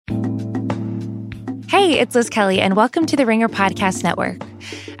Hey, it's Liz Kelly, and welcome to the Ringer Podcast Network.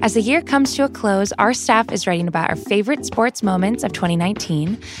 As the year comes to a close, our staff is writing about our favorite sports moments of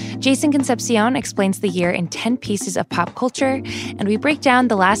 2019. Jason Concepcion explains the year in 10 pieces of pop culture, and we break down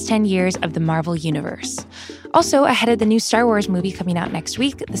the last 10 years of the Marvel Universe. Also, ahead of the new Star Wars movie coming out next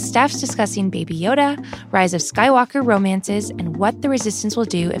week, the staff's discussing Baby Yoda, Rise of Skywalker romances, and what the Resistance will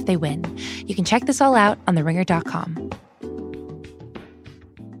do if they win. You can check this all out on theringer.com.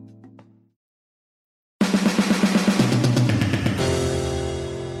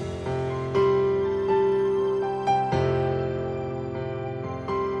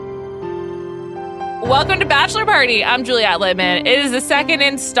 Welcome to Bachelor Party. I'm Juliette Littman. It is the second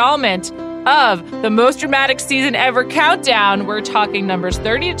installment of the most dramatic season ever countdown. We're talking numbers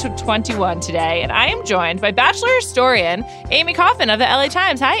 30 to 21 today, and I am joined by Bachelor historian Amy Coffin of the LA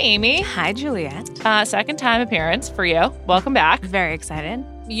Times. Hi, Amy. Hi, Juliette. Second time appearance for you. Welcome back. Very excited.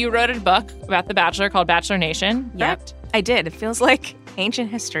 You wrote a book about The Bachelor called Bachelor Nation, correct? Yep, I did. It feels like ancient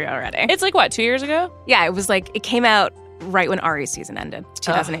history already. It's like, what, 2 years ago? Yeah, it was like, it came out right when Ari's season ended,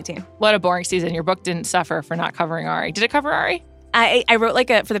 2018. What a boring season. Your book didn't suffer for not covering Ari. Did it cover Ari? I wrote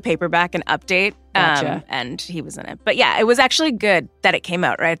for the paperback an update, Gotcha. And he was in it. But yeah, it was actually good that it came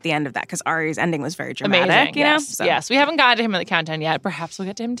out right at the end of that because Ari's ending was very dramatic. Amazing, you know? yes. So. Yes, we haven't gotten to him in the countdown yet. Perhaps we'll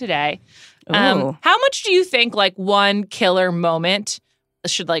get to him today. Ooh. How much do you think one killer moment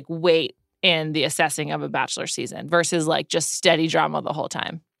should wait in the assessing of a Bachelor season versus just steady drama the whole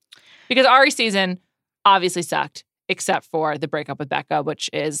time? Because Ari's season obviously sucked, except for the breakup with Becca, which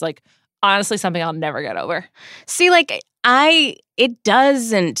is honestly something I'll never get over. See, it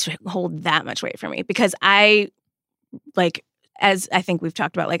doesn't hold that much weight for me because as I think we've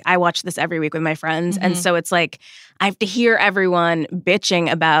talked about, I watch this every week with my friends. Mm-hmm. And so it's I have to hear everyone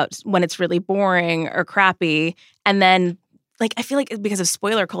bitching about when it's really boring or crappy. And then I feel like because of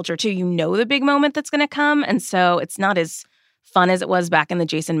spoiler culture too, the big moment that's going to come. And so it's not as fun as it was back in the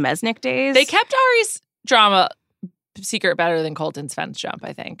Jason Mesnick days. They kept Ari's drama secret better than Colton's fence jump,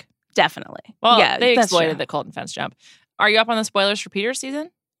 I think. Definitely. Well, yeah, they that's exploited true. the Colton fence jump. Are you up on the spoilers for Peter's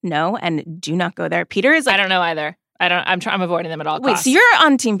season? No, and do not go there. Peter is I don't know either. I'm avoiding them at all Wait, costs. so you're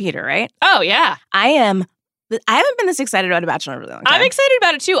on Team Peter, right? Oh, yeah. I am. I haven't been this excited about a Bachelor in a really long time. I'm excited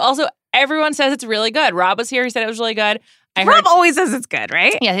about it, too. Also, everyone says it's really good. Rob was here. He said it was really good. Rob always says it's good,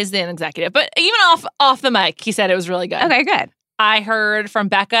 right? Yeah, he's the executive. But even off the mic, he said it was really good. Okay, good. I heard from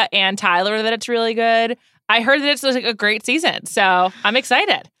Becca and Tyler that it's really good. I heard that it's a great season, so I'm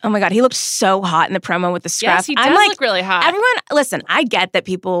excited. Oh my God, he looked so hot in the promo with the scruff. Yes, he does look really hot. Everyone, listen, I get that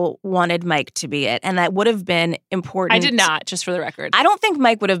people wanted Mike to be it, and that would have been important. I did not, just for the record. I don't think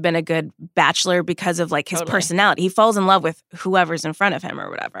Mike would have been a good Bachelor because of his personality. He falls in love with whoever's in front of him or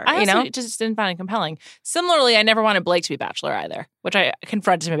whatever. I also just didn't find it compelling. Similarly, I never wanted Blake to be Bachelor either, which I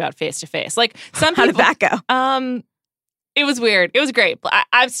confronted him about face to face. Some people, how did that go? It was weird. It was great.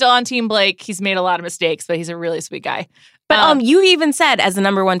 I'm still on Team Blake. He's made a lot of mistakes, but he's a really sweet guy. But you even said, as the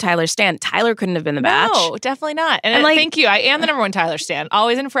number one Tyler stan, Tyler couldn't have been the Batch. No, definitely not. And thank you. I am the number one Tyler stan.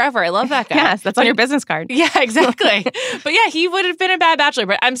 Always and forever. I love that guy. Yes, that's on your business card. Yeah, exactly. But yeah, he would have been a bad Bachelor.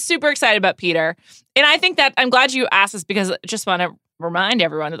 But I'm super excited about Peter. And I think that I'm glad you asked this because I just want to remind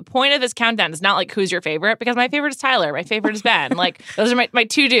everyone that the point of this countdown is not who's your favorite, because my favorite is Tyler. My favorite is Ben. Those are my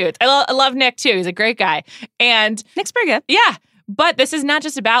two dudes. I love Nick too. He's a great guy. And Nick's pretty good. Yeah. But this is not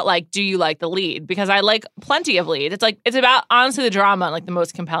just about do you like the lead? Because I like plenty of leads. It's about honestly the drama and the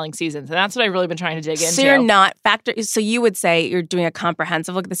most compelling seasons. And that's what I've really been trying to dig into. So you're not so you would say you're doing a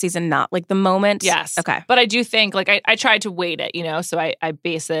comprehensive look at the season, not the moment? Yes. Okay. But I do think I tried to weight it, so I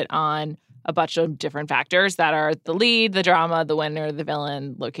base it on a bunch of different factors that are the lead, the drama, the winner, the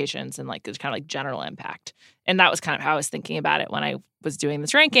villain, locations, and it's kind of general impact. And that was kind of how I was thinking about it when I was doing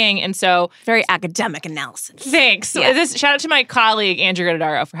this ranking. And so very academic analysis. Thanks. Yeah. Shout out to my colleague Andrew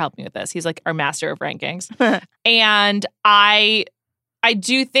Godadaro for helping me with this. He's our master of rankings. And I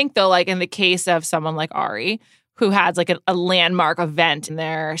do think though, in the case of someone like Ari, who has a landmark event in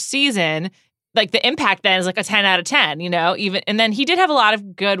their season, the impact then is a 10 out of 10, even, and then he did have a lot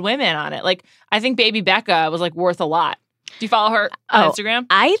of good women on it. I think baby Becca was worth a lot. Do you follow her on Instagram?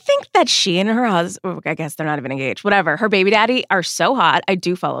 I think that she and her husband, I guess they're not even engaged, whatever, her baby daddy are so hot. I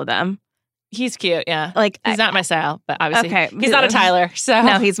do follow them. He's cute, yeah. He's not my style, but obviously he's not a Tyler. So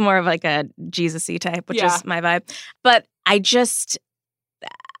no, he's more of a Jesus-y type, which is my vibe. But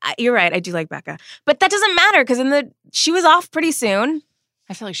you're right, I do like Becca. But that doesn't matter because she was off pretty soon.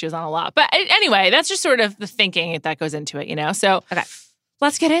 I feel like she was on a lot. But anyway, that's just sort of the thinking that goes into it, So okay.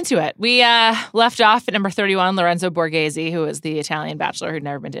 Let's get into it. We left off at number 31, Lorenzo Borghese, who was the Italian bachelor who'd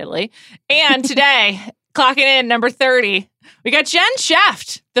never been to Italy. And today, clocking in number 30, We got Jen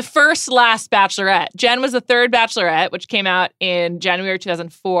Sheft, the last Bachelorette. Jen was the third Bachelorette, which came out in January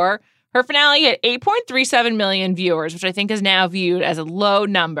 2004. Her finale had 8.37 million viewers, which I think is now viewed as a low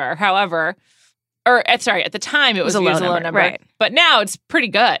number. However, at the time it was viewed as a low number. Right. But now it's pretty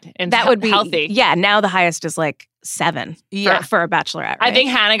good and that would be healthy. Yeah, now the highest is like 7 for a Bachelorette. Right? I think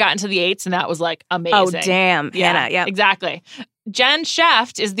Hannah got into the 8s, and that was like amazing. Oh, damn. Hannah, yeah. Exactly. Jen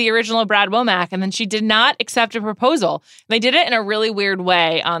Sheft is the original Brad Womack, and then she did not accept a proposal. They did it in a really weird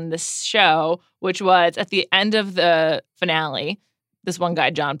way on this show, which was at the end of the finale. This one guy,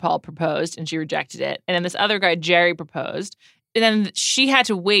 John Paul, proposed, and she rejected it. And then this other guy, Jerry, proposed. And then she had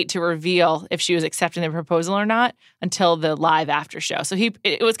to wait to reveal if she was accepting the proposal or not until the live after show. So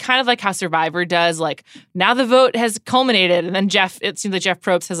it was kind of like how Survivor does, like, now the vote has culminated. And then it seems like Jeff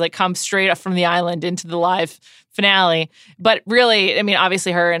Probst has like come straight up from the island into the live finale. But really, I mean,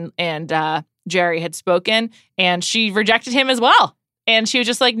 obviously her and Jerry had spoken, and she rejected him as well. And she was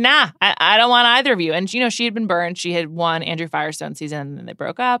just like, nah, I don't want either of you. And, she had been burned. She had won Andrew Firestone season, and then they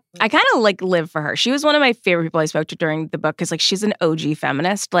broke up. I kind of like live for her. She was one of my favorite people I spoke to during the book because like she's an OG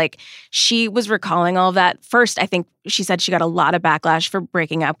feminist. Like she was recalling all of that. First, I think she said she got a lot of backlash for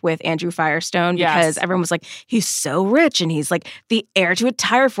breaking up with Andrew Firestone because everyone was like, he's so rich and he's like the heir to a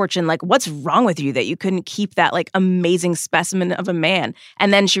tire fortune. Like, what's wrong with you that you couldn't keep that like amazing specimen of a man?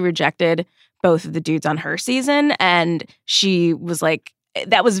 And then she rejected both of the dudes on her season. And she was like,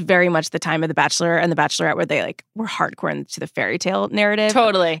 that was very much the time of The Bachelor and The Bachelorette where they like were hardcore into the fairy tale narrative.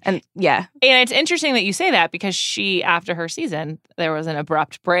 Totally. And yeah. And it's interesting that you say that because after her season, there was an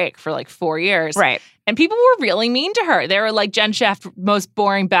abrupt break for like 4 years. Right. And people were really mean to her. They were like, Jen Sheft, most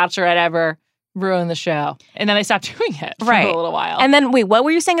boring Bachelorette ever, ruined the show. And then they stopped doing it for a little while. And then wait, what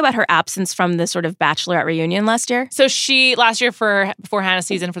were you saying about her absence from the sort of Bachelorette reunion last year? So last year before Hannah's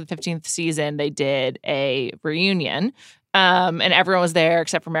season, for the 15th season, they did a reunion. And everyone was there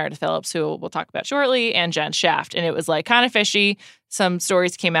except for Meredith Phillips, who we'll talk about shortly, and Jen Sheft. And it was like kind of fishy. Some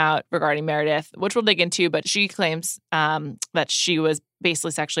stories came out regarding Meredith, which we'll dig into, but she claims that she was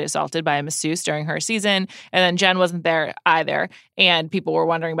basically sexually assaulted by a masseuse during her season. And then Jen wasn't there either. And people were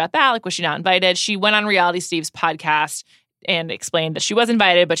wondering about that. Like, was she not invited? She went on Reality Steve's podcast and explained that she was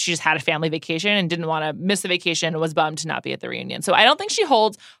invited, but she just had a family vacation and didn't want to miss the vacation and was bummed to not be at the reunion. So I don't think she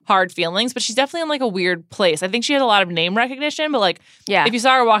holds hard feelings, but she's definitely in like a weird place. I think she has a lot of name recognition, but like, if you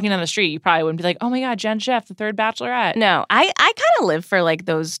saw her walking down the street, you probably wouldn't be like, oh my God, Jen Sheft, the third Bachelorette. No, I kind of live for like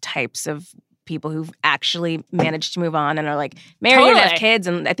those types of people who've actually managed to move on and are like married and have kids.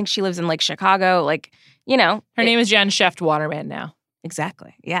 And I think she lives in like Chicago. Like, her name is Jen Sheft Waterman now.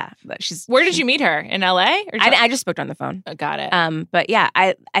 Exactly. Yeah. But Where did you meet her? In LA? I just spoke to her on the phone. Oh, got it. But yeah,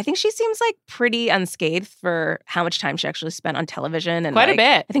 I think she seems like pretty unscathed for how much time she actually spent on television. And quite a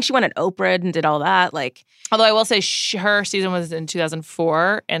bit. I think she went at Oprah and did all that. Like, although I will say her season was in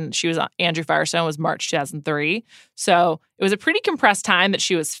 2004 and she was on Andrew Firestone was March 2003. So it was a pretty compressed time that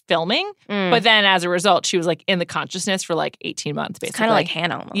she was filming. But then as a result, she was like in the consciousness for like 18 months, basically. Kind of like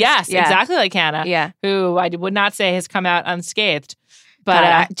Hannah almost. Yes, exactly like Hannah. Yeah. Who I would not say has come out unscathed. But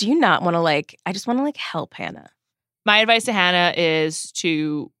God, do you not want to I just want to help Hannah. My advice to Hannah is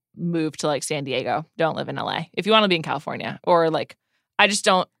to move to like San Diego. Don't live in LA. If you want to be in California or like, I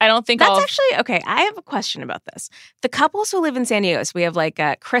don't think that's actually okay. I have a question about this. The couples who live in San Diego, so we have like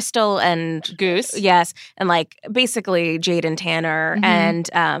Crystal and Goose. Yes. And like basically Jade and Tanner and,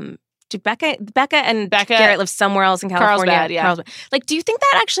 do Becca and Garrett live somewhere else in California? Carlsbad, yeah. Carlsbad. Like, do you think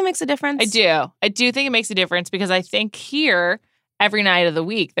that actually makes a difference? I do think it makes a difference because I think here, every night of the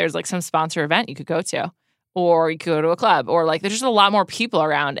week, there's like some sponsor event you could go to, or you could go to a club, or like there's just a lot more people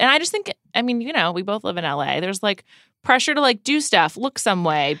around. And I just think, I mean, we both live in LA. There's like pressure to like do stuff, look some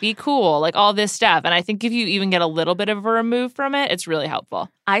way, be cool, like all this stuff. And I think if you even get a little bit of a remove from it, it's really helpful.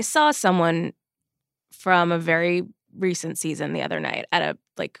 I saw someone from a very recent season the other night at a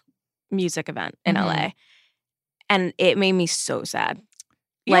like music event in LA, and it made me so sad.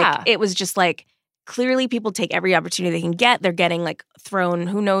 Like it was just like, clearly people take every opportunity they can get. They're getting like thrown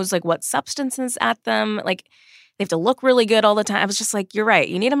who knows like what substances at them. Like they have to look really good all the time. I was just like, you're right.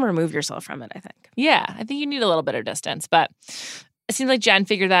 You need to remove yourself from it, I think. Yeah, I think you need a little bit of distance. But it seems like Jen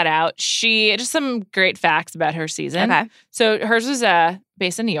figured that out. Just some great facts about her season. Okay. So hers was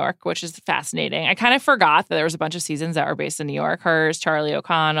based in New York, which is fascinating. I kind of forgot that there was a bunch of seasons that were based in New York. Hers, Charlie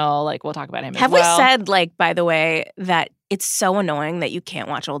O'Connell, like we'll talk about him as well. Have we said, like, by the way, that it's so annoying that you can't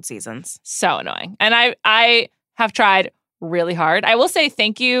watch old seasons? So annoying. And I have tried really hard. I will say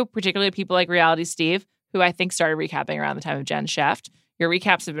thank you, particularly to people like Reality Steve, who I think started recapping around the time of Jen Sheft. Your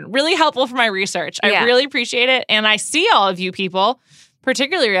recaps have been really helpful for my research. I really appreciate it. And I see all of you people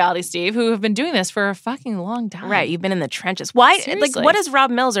particularly Reality Steve, who have been doing this for a fucking long time. Right. You've been in the trenches. Why? Seriously. Like, what does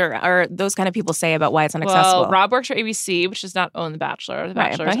Rob Mills or those kind of people say about why it's inaccessible? Well, Rob works for ABC, which does not own The Bachelor. The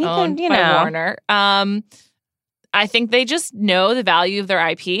Bachelor is but he owned can, by Warner. I think they just know the value of their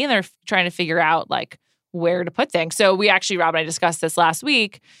IP and they're trying to figure out like where to put things. So we actually, Rob and I discussed this last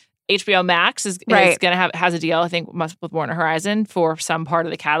week. HBO Max is going to has a deal, I think, with Warner Horizon for some part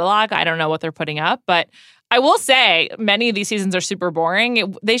of the catalog. I don't know what they're putting up, but I will say many of these seasons are super boring.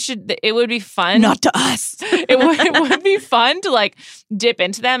 It would be fun. Not to us. it would be fun to like dip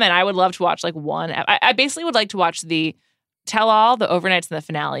into them, and I would love to watch like one. I basically would like to watch the tell-all, the overnights, and the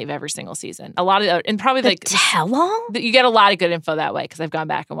finale of every single season. A lot of and probably like tell-all. You get a lot of good info that way because I've gone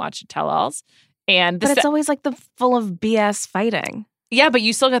back and watched tell-alls, but it's always like the full of BS fighting. Yeah, but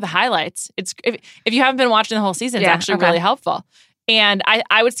you still get the highlights. It's if you haven't been watching the whole season, it's actually really helpful. And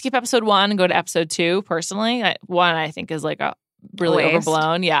I would skip episode 1 and go to episode 2 personally. 1 I think is like a really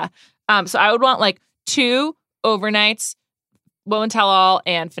overblown. Yeah. So I would want like 2 overnights, Women Tell All,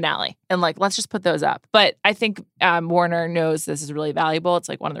 and finale. And like, let's just put those up. But I think Warner knows this is really valuable. It's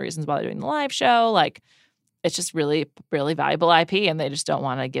like one of the reasons why they're doing the live show. Like, it's just really, really valuable IP, and they just don't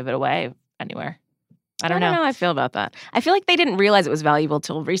want to give it away anywhere. I don't know how I feel about that. I feel like they didn't realize it was valuable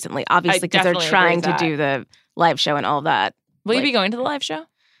till recently, obviously, because they're trying to do the live show and all that. Will you be going to the live show?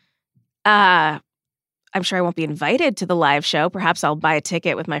 I'm sure I won't be invited to the live show. Perhaps I'll buy a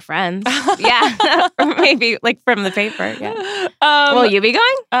ticket with my friends. Yeah. Or maybe like from the paper. Yeah. Will you be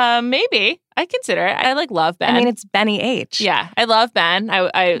going? Maybe. I consider it. I like love Ben. I mean, it's Benny H. Yeah. I love Ben.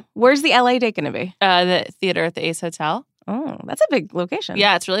 Where's the LA date going to be? The theater at the Ace Hotel. Oh, that's a big location.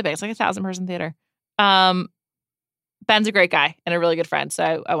 Yeah, it's really big. It's like 1,000-person theater. Ben's a great guy and a really good friend,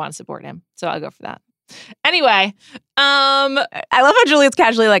 so I want to support him. So I'll go for that. Anyway, I love how Juliet's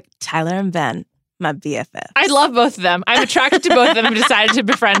casually like, Tyler and Ben, my BFFs. I love both of them. I'm attracted to both of them. I've decided to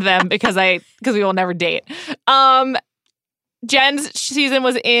befriend them because we will never date. Jen's season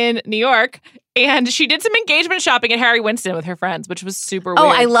was in New York, and she did some engagement shopping at Harry Winston with her friends, which was super weird. Oh,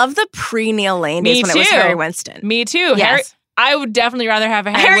 I love the pre-Neil Lane days when it was Harry Winston. Me too. Yes. I would definitely rather have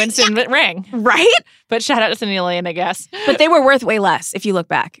a Harry Winston ring. Right? But shout out to Neil Lane, I guess. But they were worth way less if you look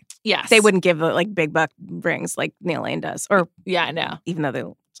back. Yes. They wouldn't give like big buck rings like Neil Lane does. Or yeah, I know. Even though they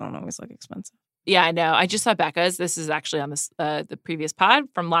don't always look expensive. Yeah, I know. I just saw Becca's. This is actually on this the previous pod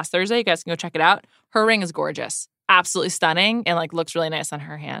from last Thursday. You guys can go check it out. Her ring is gorgeous. Absolutely stunning and like looks really nice on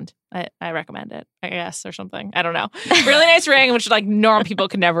her hand. I recommend it, I guess, or something. I don't know. Really nice ring, which like normal people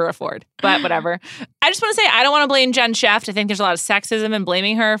could never afford, but whatever. I just want to say I don't want to blame Jen Sheft. I think there's a lot of sexism in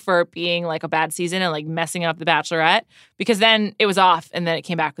blaming her for being like a bad season and like messing up The Bachelorette, because then it was off and then it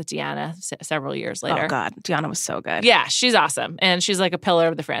came back with Deanna several years later. Oh God, Deanna was so good. Yeah, she's awesome. And she's like a pillar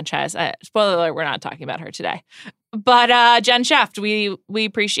of the franchise. Spoiler alert, we're not talking about her today. But Jen Sheft, we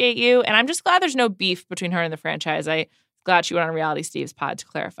appreciate you. And I'm just glad there's no beef between her and the franchise. Glad she went on Reality Steve's pod to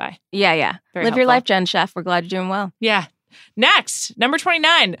clarify. Yeah. Very Live helpful. your life, Jen Sheft. We're glad you're doing well. Yeah. Next, number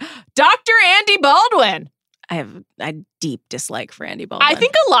 29, Dr. Andy Baldwin. I have a deep dislike for Andy Baldwin. I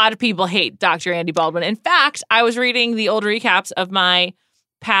think a lot of people hate Dr. Andy Baldwin. In fact, I was reading the old recaps of my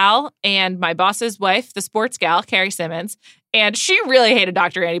pal and my boss's wife, the sports gal, Carrie Simmons, and she really hated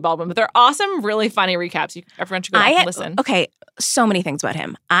Dr. Andy Baldwin, but they're awesome, really funny recaps. Everyone should go back and listen. Okay, so many things about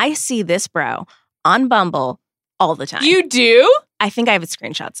him. I see this bro on Bumble all the time. You do? I think I have a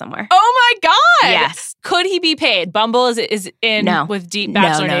screenshot somewhere. Oh my God. Yes. Could he be paid? Bumble is in with Deep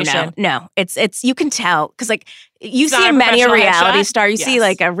Bachelor Nation. No. It's you can tell because like you It's see not a many a professional reality headshot? star. You see Yes.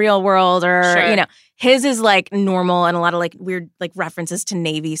 like a Real World or Sure. his is like normal and a lot of like weird like references to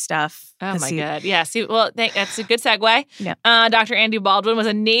Navy stuff. Oh my God. Yeah. See, well, that's a good segue. Yeah. Dr. Andy Baldwin was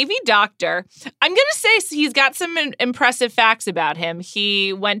a Navy doctor. I'm going to say he's got some impressive facts about him.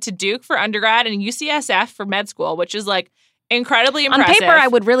 He went to Duke for undergrad and UCSF for med school, which is like incredibly impressive. On paper, I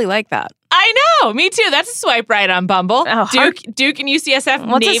would really like that. I know. Me too. That's a swipe right on Bumble. Oh, Duke and UCSF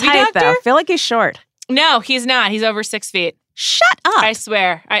What's Navy his height, doctor? though? I feel like he's short. No, he's not. He's over 6 feet. Shut up. I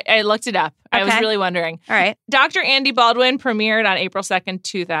swear. I looked it up. I was Okay. really wondering. All right. Dr. Andy Baldwin premiered on April 2nd,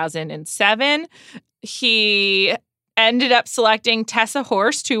 2007. He ended up selecting Tessa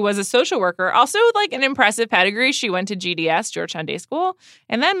Horst, who was a social worker, also like an impressive pedigree. She went to GDS, Georgetown Day School,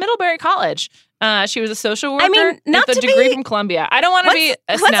 and then Middlebury College. She was a social worker not with a to degree be- from Columbia. I don't want to be a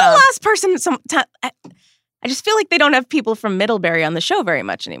What's snob. the last person? I just feel like they don't have people from Middlebury on the show very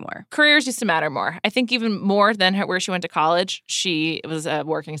much anymore. Careers used to matter more. I think even more than where she went to college. She was a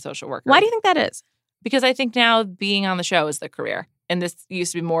working social worker. Why do you think that is? Because I think now being on the show is the career. And this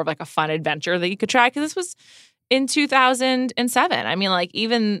used to be more of like a fun adventure that you could try because this was in 2007. I mean, like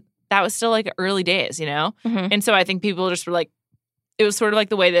even that was still like early days, Mm-hmm. And so I think people just were like it was sort of like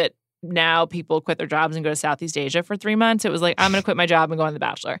the way that now people quit their jobs and go to Southeast Asia for 3 months. It was like, I'm going to quit my job and go on The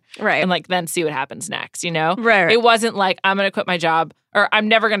Bachelor. Right. And like then see what happens next, you know? Right. It wasn't like, I'm going to quit my job or I'm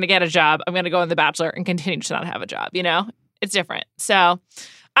never going to get a job. I'm going to go on The Bachelor and continue to not have a job, you know? It's different. So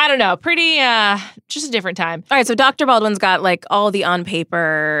I don't know. Pretty, just a different time. All right, so Dr. Baldwin's got like all the on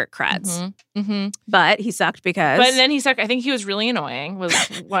paper creds, but he sucked because. But then he sucked. I think he was really annoying. Was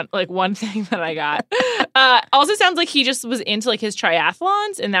one thing that I got. Also sounds like he just was into like his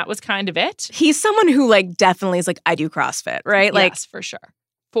triathlons, and that was kind of it. He's someone who like definitely is like, I do CrossFit, right? Like, yes, for sure.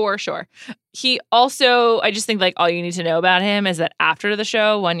 For sure. He also, I just think like all you need to know about him is that after the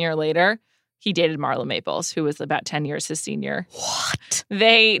show, 1 year later, he dated Marla Maples, who was about 10 years his senior. What?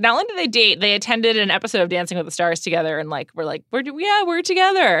 They, not only did they date, they attended an episode of Dancing with the Stars together and like, we're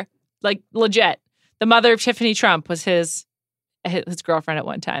together. Like legit. The mother of Tiffany Trump was his girlfriend at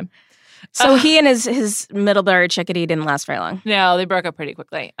one time. So he and his Middlebury chickadee didn't last very long. No, they broke up pretty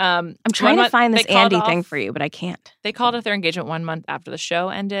quickly. I'm trying to find this Andy thing for you, but I can't. They called off their engagement 1 month after the show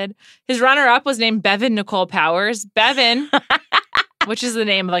ended. His runner-up was named Bevan Nicole Powers. Bevan... which is the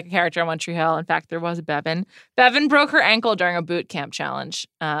name of like a character on One Tree Hill. In fact, there was a Bevan. Bevan broke her ankle during a boot camp challenge,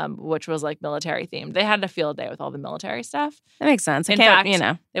 which was like military themed. They had a field day with all the military stuff. That makes sense. In fact,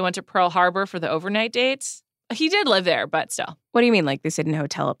 they went to Pearl Harbor for the overnight dates. He did live there, but still. What do you mean? Like they stayed in a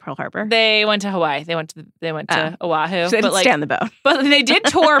hotel at Pearl Harbor? They went to Hawaii. They went to Oahu. So they didn't stay on the boat. But they did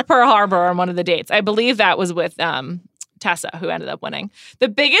tour Pearl Harbor on one of the dates. I believe that was with Tessa, who ended up winning. The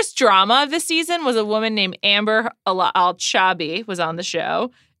biggest drama of the season was a woman named Amber Al-Chabi was on the show,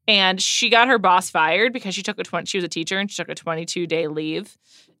 and she got her boss fired because she was a teacher and she took a 22-day leave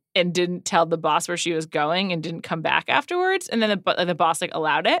and didn't tell the boss where she was going and didn't come back afterwards. And then the boss like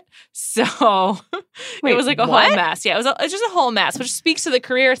allowed it. So it was like a whole mess. Yeah, it's just a whole mess, which speaks to the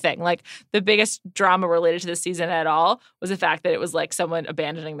career thing. Like the biggest drama related to this season at all was the fact that it was like someone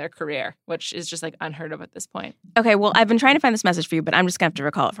abandoning their career, which is just like unheard of at this point. Okay, well, I've been trying to find this message for you, but I'm just going to have to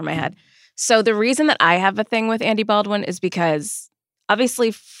recall it from my head. So the reason that I have a thing with Andy Baldwin is because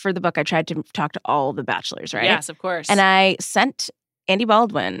obviously for the book, I tried to talk to all the bachelors, right? Yes, of course. And I sent Andy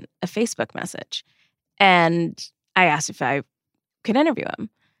Baldwin a Facebook message, and I asked if I could interview him.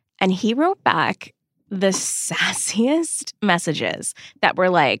 And he wrote back the sassiest messages that were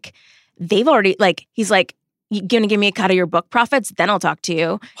like, they've already, like, he's like, you gonna give me a cut of your book profits? Then I'll talk to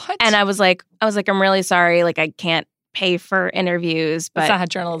you. What? And I was like, I'm really sorry. Like, I can't pay for interviews. But that's not how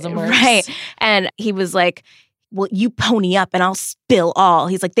journalism works. Right. And he was like, well, you pony up and I'll spill all.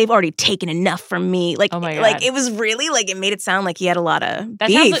 He's like, they've already taken enough from me. Like, oh my God. Like it was really like, it made it sound like he had a lot of that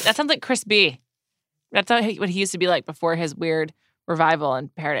beef. Sounds like Chris B. That's what he used to be like before his weird revival in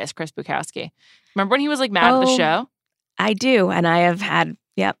Paradise, Chris Bukowski. Remember when he was like mad at the show? I do. And I have had,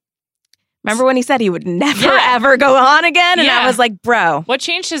 yep. Remember when he said he would never, ever go on again? And I was like, bro. What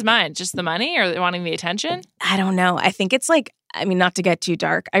changed his mind? Just the money or wanting the attention? I don't know. I think it's like, I mean, not to get too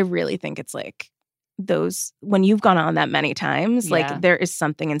dark, I really think it's like, those when you've gone on that many times, like there is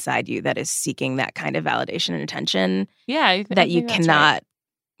something inside you that is seeking that kind of validation and attention that you cannot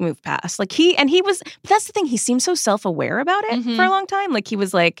move past. Like he was, but that's the thing, he seemed so self-aware about it for a long time. Like he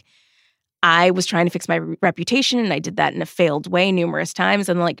was like, I was trying to fix my reputation and I did that in a failed way numerous times,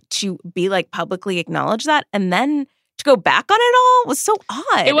 and like to be like publicly acknowledge that and then to go back on it all was so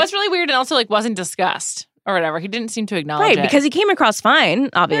odd. It was really weird, and also like wasn't discussed or whatever. He didn't seem to acknowledge it. Because he came across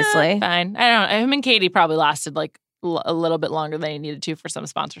fine, obviously. Fine. I don't know. Him and Katie probably lasted like a little bit longer than he needed to for some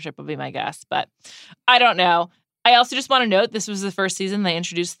sponsorship, would be my guess. But I don't know. I also just want to note this was the first season they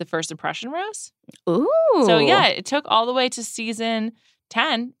introduced the first impression rose. Ooh. So yeah, it took all the way to season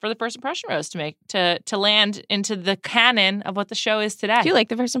 10 for the first impression rose to land into the canon of what the show is today. Do you like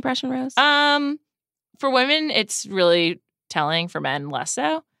the first impression rose? For women, it's really telling. For men, less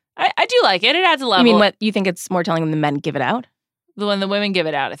so. I do like it. It adds a level. You mean what you think it's more telling when the men give it out? When the women give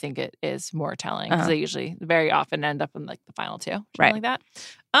it out, I think it is more telling because they usually very often end up in like the final two, right? Like that.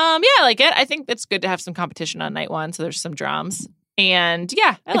 Yeah, I like it. I think it's good to have some competition on night one, so there's some drums, and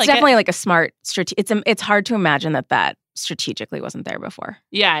yeah, it's definitely like a smart It's hard to imagine that strategically wasn't there before.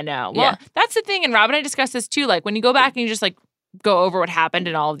 Yeah, I know. Well, that's the thing, and Rob and I discussed this too. Like when you go back and you just like go over what happened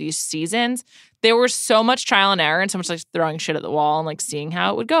in all of these seasons, there was so much trial and error and so much like throwing shit at the wall and like seeing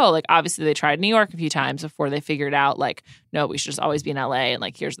how it would go. Like obviously they tried New York a few times before they figured out like, no, we should just always be in LA and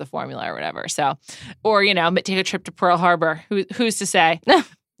like here's the formula or whatever. So, or take a trip to Pearl Harbor. Who's to say?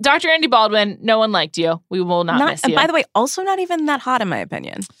 Dr. Andy Baldwin, no one liked you. We will not miss you. And by the way, also not even that hot in my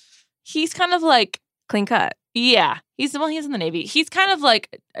opinion. He's kind of like clean cut. Yeah. He's in the Navy. He's kind of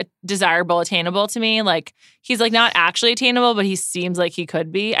like desirable, attainable to me. Like he's like not actually attainable, but he seems like he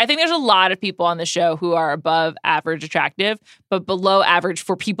could be. I think there's a lot of people on the show who are above average attractive, but below average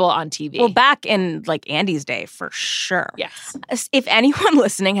for people on TV. Well, back in like Andy's day, for sure. Yes. If anyone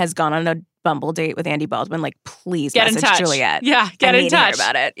listening has gone on a Bumble date with Andy Baldwin, like please get in message touch. Juliet. Yeah, get in touch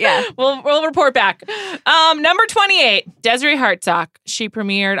about it. Yeah, we'll report back. Number 28, Desiree Hartsock. She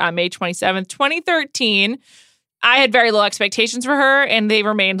premiered on May 27th, 2013. I had very low expectations for her, and they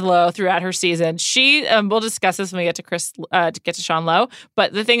remained low throughout her season. She, we'll discuss this when we get to Sean Lowe.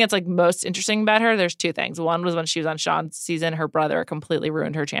 But the thing that's like most interesting about her, there's two things. One was when she was on Sean's season, her brother completely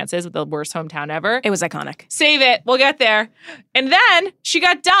ruined her chances with the worst hometown ever. it was iconic. Save it. We'll get there. And then she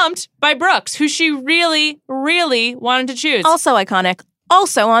got dumped by Brooks, who she really, really wanted to choose. Also iconic.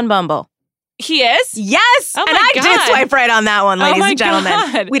 Also on Bumble. He is? Yes. Oh and my I God. did swipe right on that one, ladies and gentlemen.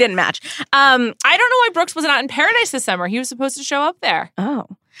 God. We didn't match. I don't know why Brooks was not in Paradise this summer. He was supposed to show up there. Oh.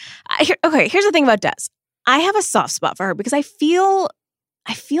 Okay, here's the thing about Des. I have a soft spot for her because I feel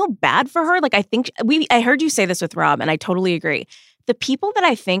bad for her. Like I heard you say this with Rob, and I totally agree. The people that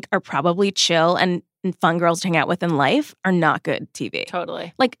I think are probably chill and fun girls to hang out with in life are not good TV.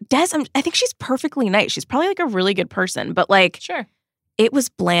 Totally. Like Des, I think she's perfectly nice. She's probably like a really good person, but like Sure. it was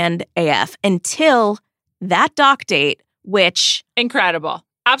bland AF until that doc date, which Incredible.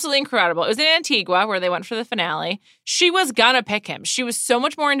 Absolutely incredible. It was in Antigua where they went for the finale. She was gonna pick him. She was so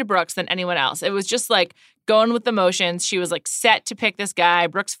much more into Brooks than anyone else. It was just like going with the motions. She was like set to pick this guy,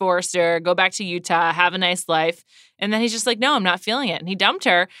 Brooks Forrester, go back to Utah, have a nice life. And then he's just like, no, I'm not feeling it. And he dumped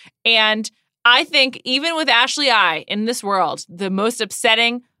her. And I think even with Ashley I in this world, the most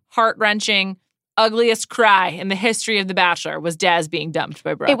upsetting, heart-wrenching, ugliest cry in the history of The Bachelor was Des being dumped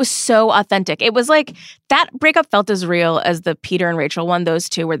by Brooks. it was so authentic. It was like that breakup felt as real as the Peter and Rachel one. Those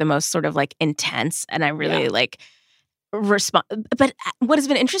two were the most sort of like intense, and I really like respond. But what has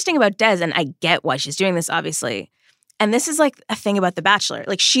been interesting about Des, and I get why she's doing this, obviously, and this is like a thing about The Bachelor.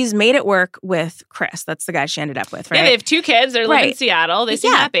 Like she's made it work with Chris. That's the guy she ended up with, right? Yeah, they have two kids. They live in Right. Seattle. They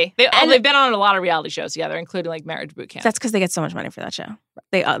seem Yeah. happy. They've been on a lot of reality shows together, including like Marriage Boot Camp. That's because they get so much money for that show.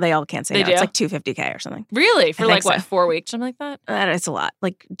 They all can't say They no. do? It's like $250K or something. Really? For I like, think what, so. 4 weeks? Something like that? It's a lot.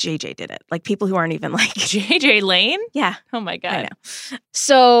 Like JJ did it. Like people who aren't even like JJ Lane? yeah. Oh my God. I know.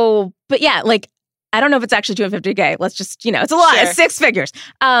 So, but yeah, like I don't know if it's actually $250K. Let's just, it's a lot. Sure. It's 6 figures.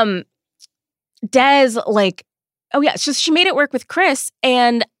 Des, like, oh yeah, so she made it work with Chris,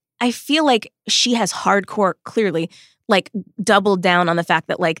 and I feel like she has hardcore, clearly, like doubled down on the fact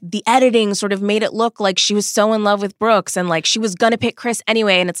that like the editing sort of made it look like she was so in love with Brooks and like she was gonna pick Chris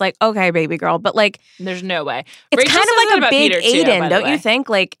anyway. And it's like, okay, baby girl, but like There's no way. it's Rachel kind says of that like a about big Peter, too, by Aiden, the don't way. you think?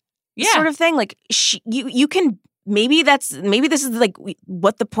 Like Yeah. sort of thing. Like you can. Maybe this is like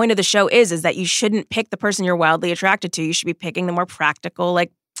what the point of the show is that you shouldn't pick the person you're wildly attracted to. You should be picking the more practical,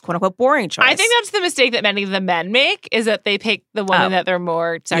 like quote unquote boring choice. I think that's the mistake that many of the men make is that they pick the woman that they're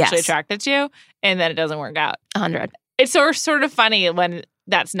more sexually Yes. attracted to, and then it doesn't work out. 100. It's sort of funny when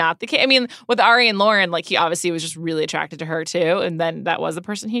that's not the case. I mean, with Ari and Lauren, like he obviously was just really attracted to her too, and then that was the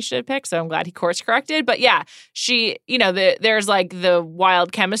person he should have picked. So I'm glad he course corrected. But yeah, she, there's like the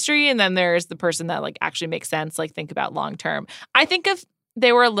wild chemistry, and then there's the person that like actually makes sense. Like think about long term. I think if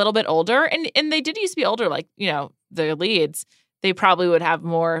they were a little bit older, and they did used to be older, like the leads, they probably would have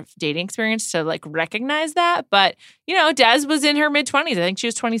more dating experience to like recognize that. But, Des was in her mid-20s. I think she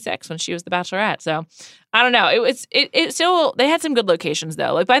was 26 when she was the Bachelorette. So I don't know. It still, they had some good locations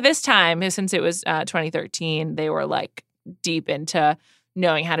though. Like by this time, since it was 2013, they were like deep into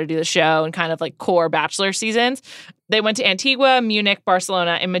knowing how to do the show and kind of like core Bachelor seasons. They went to Antigua, Munich,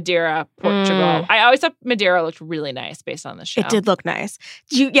 Barcelona, and Madeira, Portugal. I always thought Madeira looked really nice based on the show. It did look nice.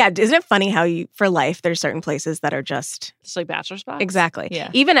 Isn't it funny how for life, there's certain places that are just. Just like Bachelor spots. Exactly. Yeah.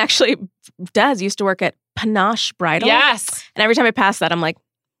 Even actually, Des used to work at Panache Bridal. Yes. And every time I pass that, I'm like,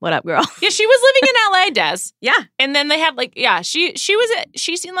 what up, girl? Yeah, she was living in LA, Des. Yeah. And then they had like, she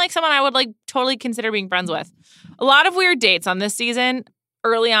seemed like someone I would like totally consider being friends with. A lot of weird dates on this season.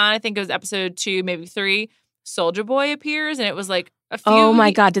 Early on, I think it was episode 2, maybe 3, Soulja Boy appears, and it was like a few. Oh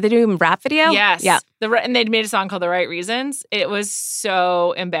my God. Did they do a rap video? Yes. Yeah. And they made a song called The Right Reasons. It was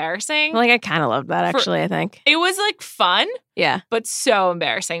so embarrassing. Like I kind of loved that actually, I think. It was like fun, Yeah. but so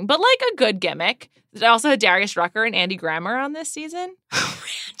embarrassing. But like a good gimmick. They also had Darius Rucker and Andy Grammer on this season.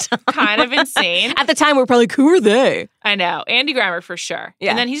 Kind of insane. At the time, we were probably like, who are they? I know. Andy Grammer for sure.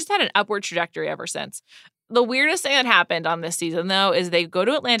 Yeah. And then he's just had an upward trajectory ever since. The weirdest thing that happened on this season, though, is they go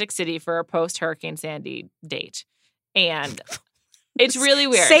to Atlantic City for a post-Hurricane Sandy date. And it's really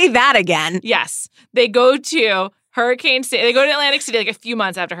weird. Say that again. Yes. They go to Hurricane Sandy. They go to Atlantic City like a few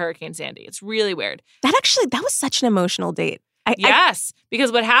months after Hurricane Sandy. It's really weird. That was such an emotional date. Yes,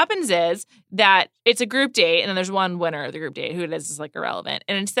 because what happens is that it's a group date, and then there's one winner of the group date who it is like irrelevant.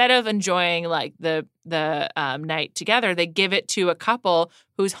 And instead of enjoying like the night together, they give it to a couple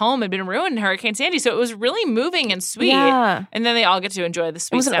whose home had been ruined in Hurricane Sandy. So it was really moving and sweet. Yeah. And then they all get to enjoy the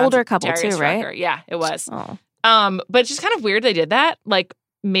sweet. It was an sounds older of couple Darius too, right? Rucker. Yeah, it was. Oh. But it's just kind of weird they did that. Like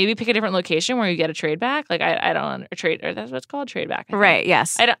maybe pick a different location where you get a trade back. Like I don't a trade, or that's what it's called, trade back. Right.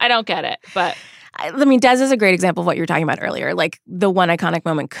 Yes. I don't get it, but. I mean, Des is a great example of what you were talking about earlier. Like, the one iconic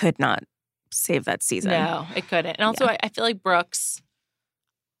moment could not save that season. No, it couldn't. And also, I feel like Brooks,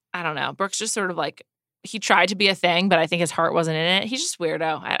 I don't know. Brooks just sort of like, he tried to be a thing, but I think his heart wasn't in it. He's just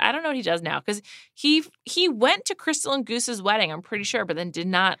weirdo. I don't know what he does now. Because he went to Crystal and Goose's wedding, I'm pretty sure, but then did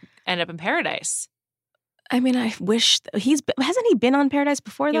not end up in Paradise. I mean, I wish hasn't he been on Paradise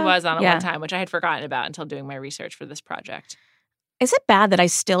before that? He was on it one time, which I had forgotten about until doing my research for this project. Is it bad that I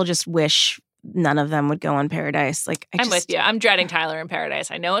still just wish none of them would go on Paradise? Like, I'm with you. I'm dreading Tyler in Paradise.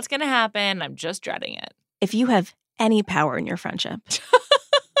 I know it's going to happen. I'm just dreading it. If you have any power in your friendship,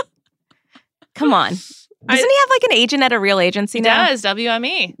 come on. Doesn't he have like an agent at a real agency now? He does,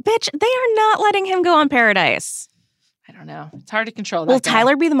 WME. Bitch, they are not letting him go on Paradise. I don't know. It's hard to control that. Will guy.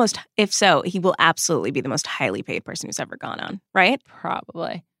 Tyler be the most, if so, he will absolutely be the most highly paid person who's ever gone on, right?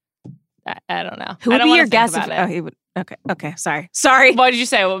 Probably. I don't know. Who would be your guess if, oh, he would, okay, sorry. What did you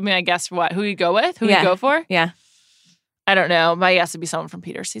say? Well, I mean, I guess what? Who you go with? Who you go for? Yeah. I don't know. My guess would be someone from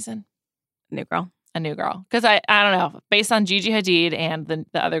Peter's season. New girl. A new girl. Because I don't know. Based on Gigi Hadid and the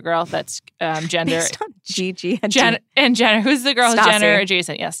other girl that's gender. Based on Gigi Hadid. And Jenner. Who's the girl who's Stassi. gender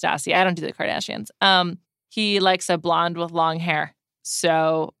adjacent? Yes, Stassi. I don't do the Kardashians. He likes a blonde with long hair.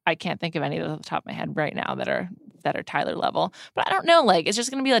 So I can't think of any of those off the top of my head right now that are Tyler level. But I don't know. Like, it's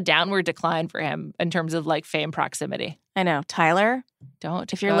just going to be a downward decline for him in terms of like fame proximity. I know. Tyler,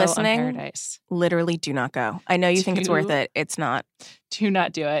 if you're listening, literally do not go. I know you think it's worth it. It's not. Do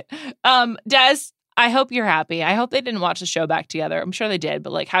not do it. Des, I hope you're happy. I hope they didn't watch the show back together. I'm sure they did.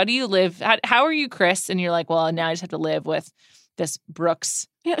 But like, how do you live? How are you, Chris? And you're like, well, now I just have to live with this Brooks.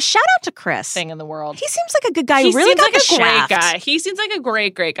 Shout out to Chris. Thing in the world. He seems like a good guy. He really seems got like the a great shaft. guy. He seems like a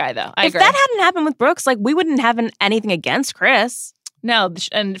great guy, though. I if agree. that hadn't happened with Brooks, like we wouldn't have anything against Chris. No,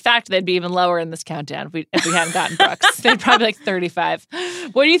 and in fact, they'd be even lower in this countdown if we hadn't gotten Brooks. They'd probably like 35.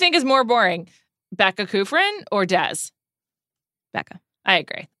 What do you think is more boring, Becca Kufrin or Des? Becca. I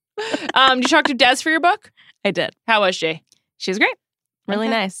agree. Did you talk to Des for your book? I did. How was she? She was great. Really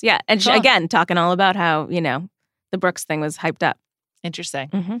Okay. nice. Yeah. And Cool. she, again, talking all about how, the Brooks thing was hyped up. Interesting.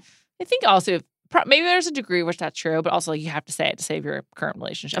 Mm-hmm. I think also maybe there's a degree which that's true, but also you have to say it to save your current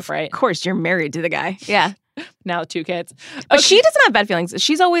relationship, right? Of course, you're married to the guy. Yeah. Now 2 kids. But she doesn't have bad feelings.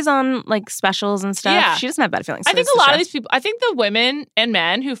 She's always on like specials and stuff. Yeah. She doesn't have bad feelings. I think a lot of these people, I think the women and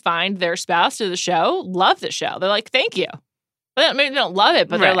men who find their spouse through the show love the show. They're like, thank you. Maybe they don't love it,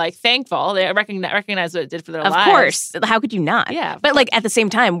 but they're Right. like thankful. They recognize what it did for their Of lives. course. How could you not? Yeah. But like at the same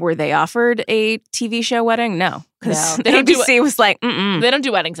time, were they offered a TV show wedding? No. Because No. They don't do ABC was like, mm-mm. They don't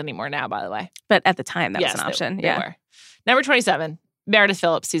do weddings anymore now, by the way. But at the time, that Yes, was an option. They yeah. were. Number 27, Meredith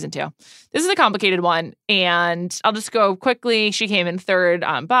Phillips, season 2. This is a complicated one, and I'll just go quickly. She came in 3rd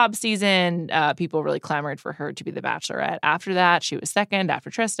on Bob's season. People really clamored for her to be the Bachelorette. After that, she was 2nd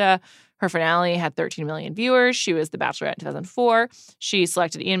after Trista. Her finale had 13 million viewers. She was the Bachelorette in 2004. She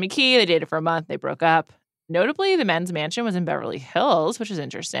selected Ian McKee. They dated for a month. They broke up. Notably, the men's mansion was in Beverly Hills, which is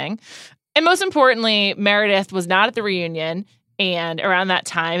interesting. And most importantly, Meredith was not at the reunion. And around that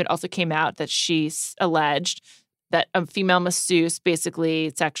time, it also came out that she alleged that a female masseuse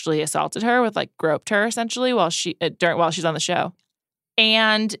basically sexually assaulted her with, like, groped her essentially while she's on the show.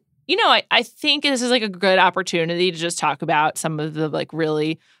 And, I think this is like a good opportunity to just talk about some of the like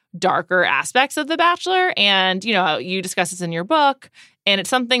really darker aspects of The Bachelor. And, you discuss this in your book, and it's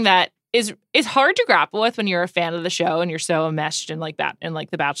something that is hard to grapple with when you're a fan of the show and you're so enmeshed in like that in like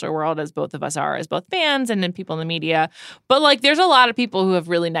the Bachelor world, as both of us are, as both fans and then people in the media. But like, there's a lot of people who have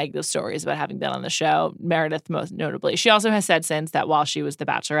really negative stories about having been on the show. Meredith, most notably. She also has said since that while she was the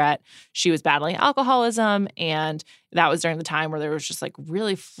Bachelorette, she was battling alcoholism, and that was during the time where there was just like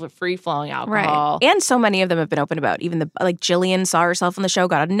really free flowing alcohol. Right. And so many of them have been open about. Even Jillian saw herself on the show,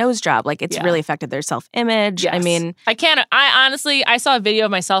 got a nose job. Like it's really affected their self-image. Yes. I mean, I honestly saw a video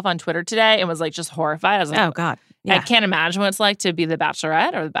of myself on Twitter today and was like just horrified. I was like, oh God. Yeah. I can't imagine what it's like to be the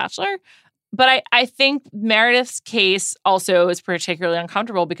Bachelorette or the Bachelor. But I think Meredith's case also is particularly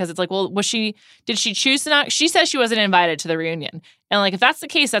uncomfortable because it's like, well, did she choose to not? She says she wasn't invited to the reunion. And like, if that's the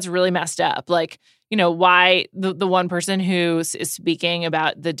case, that's really messed up. Like, why the one person who is speaking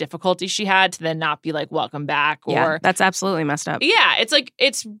about the difficulty she had to then not be like, welcome back. Or that's absolutely messed up. Yeah, it's like,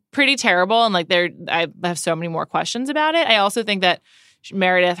 it's pretty terrible. And like I have so many more questions about it. I also think that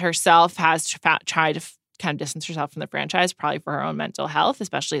Meredith herself has tried to kind of distance herself from the franchise, probably for her own mental health,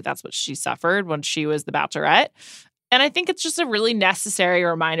 especially if that's what she suffered when she was the Bachelorette. And I think it's just a really necessary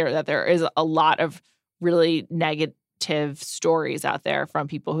reminder that there is a lot of really negative stories out there from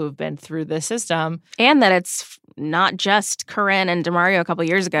people who've been through the system. And that it's not just Corinne and DeMario a couple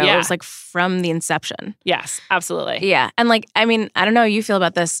years ago. Yeah. It was like from the inception. Yes, absolutely. Yeah. And like, I mean, I don't know how you feel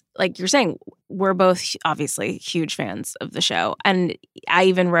about this. Like you're saying, we're both obviously huge fans of the show. And I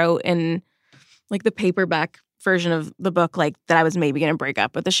even wrote in like the paperback version of the book, like that I was maybe going to break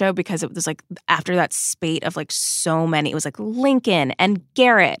up with the show because it was like after that spate of like so many, it was like Lincoln and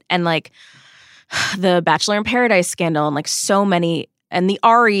Garrett and like the Bachelor in Paradise scandal and like so many, and the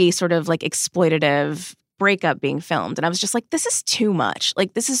Ari sort of like exploitative breakup being filmed. And I was just like, this is too much.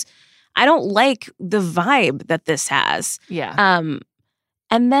 Like I don't like the vibe that this has. Yeah.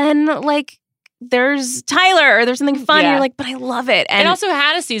 And then like there's Tyler or there's something fun. Yeah. And you're like, but I love it. And also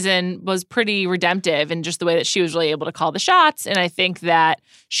Hannah's season was pretty redemptive in just the way that she was really able to call the shots. And I think that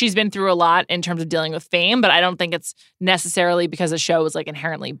she's been through a lot in terms of dealing with fame, but I don't think it's necessarily because the show was like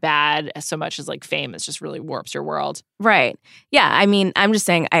inherently bad as so much as like fame. It's just really warps your world. Right. Yeah. I mean, I'm just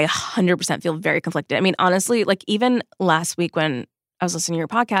saying I 100% feel very conflicted. I mean, honestly, like even last week when I was listening to your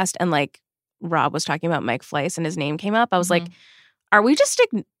podcast and like Rob was talking about Mike Fleiss and his name came up, I was like, are we just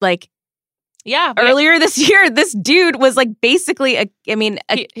like, yeah. Earlier this year, this dude was like basically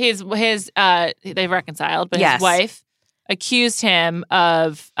his they've reconciled, but yes. His wife accused him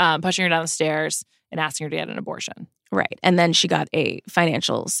of pushing her down the stairs and asking her to get an abortion. Right. And then she got a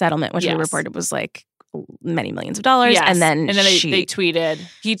financial settlement, which Yes. we reported was like many millions of dollars. Yes. And then they tweeted,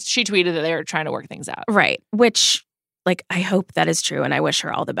 she tweeted that they were trying to work things out. Right. Which like, I hope that is true and I wish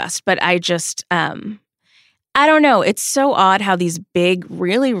her all the best. But I just, I don't know. It's so odd how these big,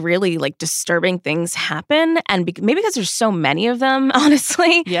 really, really like disturbing things happen. And maybe because there's so many of them,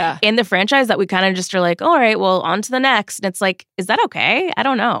 honestly, in the franchise that we kind of just are like, all right, well, on to the next. And it's like, is that okay? I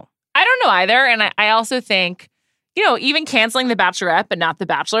don't know. I don't know either. And I also think, even canceling The Bachelorette, but not The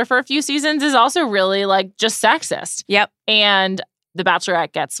Bachelor for a few seasons is also really like just sexist. Yep. And The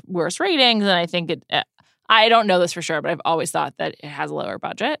Bachelorette gets worse ratings. And I think I don't know this for sure, but I've always thought that it has a lower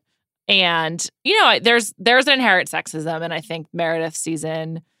budget. And, there's an inherent sexism. And I think Meredith's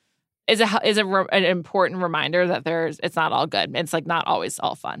season is an important reminder that it's not all good. It's like not always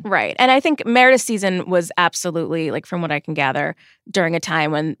all fun. Right. And I think Meredith's season was absolutely, like from what I can gather, during a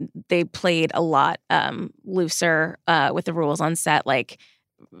time when they played a lot looser with the rules on set. Like,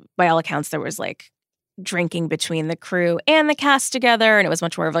 by all accounts, there was like drinking between the crew and the cast together. And it was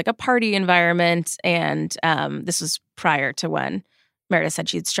much more of like a party environment. And this was prior to when Meredith said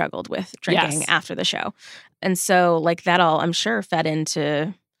she'd struggled with drinking after the show. And so like that all, I'm sure, fed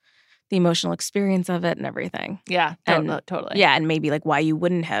into the emotional experience of it and everything. Yeah, totally. Yeah, and maybe like why you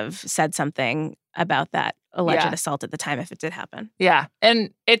wouldn't have said something about that alleged assault at the time if it did happen. Yeah,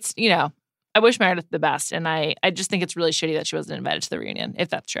 and it's, I wish Meredith the best. And I just think it's really shitty that she wasn't invited to the reunion, if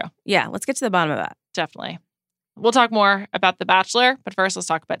that's true. Yeah, let's get to the bottom of that. Definitely. We'll talk more about The Bachelor, but first let's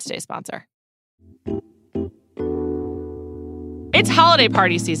talk about today's sponsor. It's holiday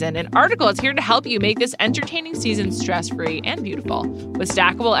party season, and Article is here to help you make this entertaining season stress-free and beautiful. With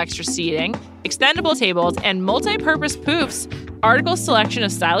stackable extra seating, extendable tables, and multi-purpose poofs, Article's selection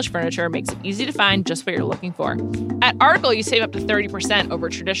of stylish furniture makes it easy to find just what you're looking for. At Article, you save up to 30% over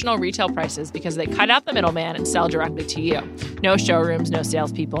traditional retail prices because they cut out the middleman and sell directly to you. No showrooms, no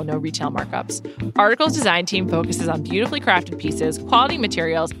salespeople, no retail markups. Article's design team focuses on beautifully crafted pieces, quality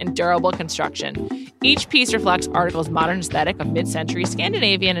materials, and durable construction. Each piece reflects Article's modern aesthetic of mid-century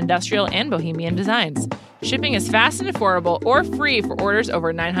Scandinavian, industrial, and bohemian designs. Shipping is fast and affordable or free for orders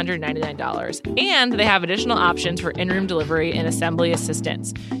over $999. And they have additional options for in-room delivery and assembly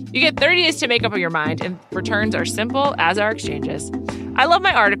assistance. You get 30 days to make up your mind, and returns are simple as are exchanges. I love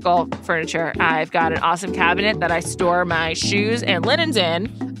my Article furniture. I've got an awesome cabinet that I store my shoes and linens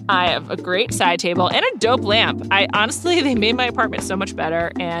in. I have a great side table and a dope lamp. Honestly, they made my apartment so much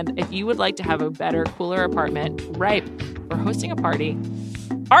better. And if you would like to have a better, cooler apartment ripe for hosting a party,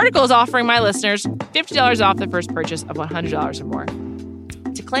 Article is offering my listeners $50 off the first purchase of $100 or more.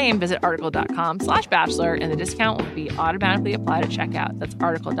 To claim, visit article.com/bachelor, and the discount will be automatically applied at checkout. That's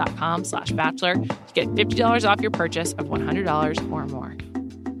article.com/bachelor to get $50 off your purchase of $100 or more.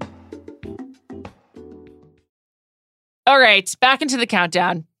 All right, back into the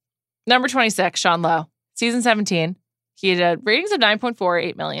countdown. Number 26, Sean Lowe, season 17. He had ratings of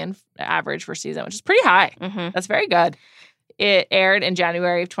 9.48 million average for season, which is pretty high. Mm-hmm. That's very good. It aired in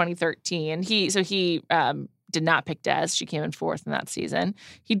January of 2013. He did not pick Des. She came in 4th in that season.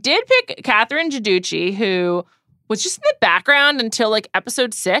 He did pick Catherine Giudice, who was just in the background until like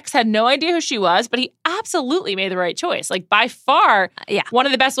episode 6, had no idea who she was, but he absolutely made the right choice. Like by far, one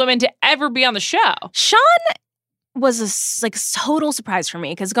of the best women to ever be on the show. Sean was a total surprise for me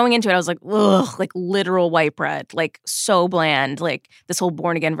because going into it, I was like, ugh, like literal white bread, like so bland, like this whole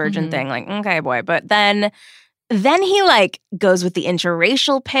born again virgin thing. Like, okay, boy. But then he like goes with the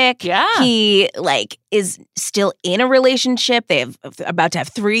interracial pick. Yeah. He like is still in a relationship. They have about to have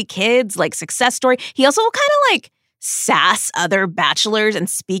 3 kids, like success story. He also kind of like sass other bachelors and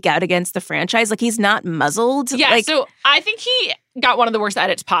speak out against the franchise. Like he's not muzzled. Yeah. Like, so I think he got one of the worst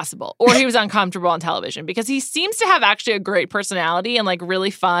edits possible, or he was uncomfortable on television because he seems to have actually a great personality and like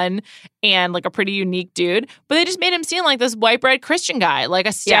really fun and like a pretty unique dude. But they just made him seem like this white bread Christian guy, like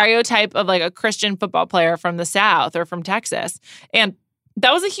a stereotype of like a Christian football player from the South or from Texas. And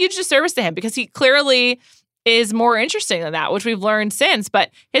that was a huge disservice to him because he clearly is more interesting than that, which we've learned since. But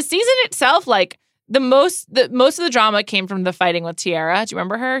his season itself, like, most of the drama came from the fighting with Tiara. Do you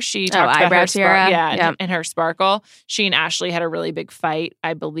remember her? She talked about eyebrow her Tiara. and her sparkle. She and Ashley had a really big fight.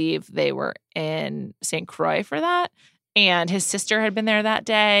 I believe they were in St. Croix for that. And his sister had been there that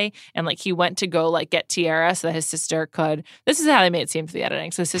day. And like he went to go like get Tiara so that his sister could, this is how they made it seem for the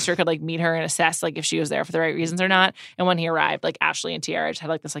editing. So his sister could like meet her and assess like if she was there for the right reasons or not. And when he arrived, like Ashley and Tiara just had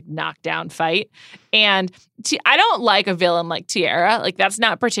like this like knockdown fight. And I don't like a villain like Tiara. Like that's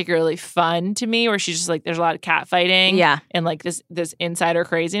not particularly fun to me, where she's just like, there's a lot of cat fighting. Yeah. And like this insider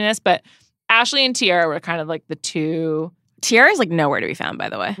craziness. But Ashley and Tiara were kind of like the two. Tiara's like nowhere to be found, by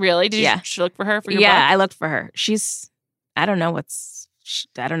the way. Really? Did you look for her for your book? I looked for her. I don't know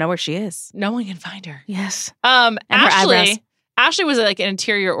where she is. No one can find her. Yes. Ashley was like an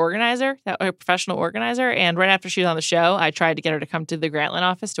interior organizer, a professional organizer. And right after she was on the show, I tried to get her to come to the Grantland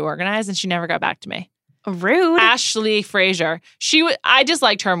office to organize, and she never got back to me. Rude. Ashley Frazier. I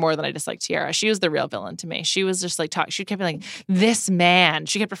disliked her more than I disliked Tiara. She was the real villain to me. She was just like she kept being like, this man.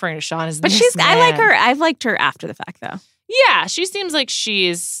 She kept referring to Sean as this man. I like her. I've liked her after the fact though. Yeah. She seems like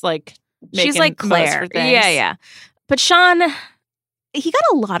she's like she's like Claire. Yeah. But Sean, he got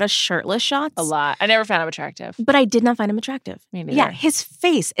a lot of shirtless shots. A lot. I never found him attractive. But I did not find him attractive. Me neither. Yeah, his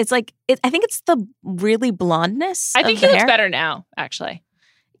face. It's like, I think it's the really blondness. I think he looks better now, actually.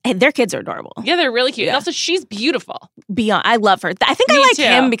 And their kids are adorable. Yeah, they're really cute. Yeah. And also, she's beautiful. Beyond, I love her. I think I like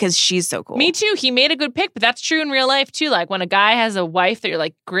him because she's so cool. Me too. He made a good pick, but that's true in real life too. Like when a guy has a wife that you're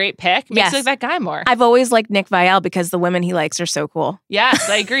like, great pick, makes you like that guy more. I've always liked Nick Viall because the women he likes are so cool. Yes,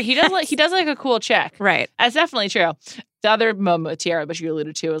 I agree. He does like a cool chick. Right. That's definitely true. The other moment with Tiara, which you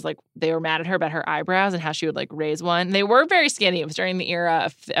alluded to, was like they were mad at her about her eyebrows and how she would like raise one. They were very skinny. It was during the era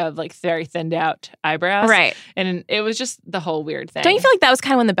of like very thinned out eyebrows. Right. And it was just the whole weird thing. Don't you feel like that was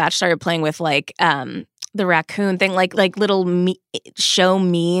kind of when The Bachelor started playing with like the raccoon thing, like little show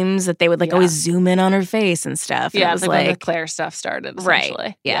memes that they would like always zoom in on her face and stuff. Yeah, it was like when the Claire stuff started, essentially.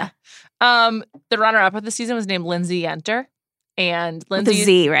 Right. Yeah. The runner-up of the season was named Lindsay Yenter. And Lindsay... The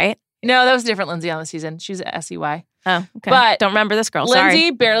Z, right? No, that was a different Lindsay on the season. She's SEY. Oh, okay. But don't remember this girl. Lindsay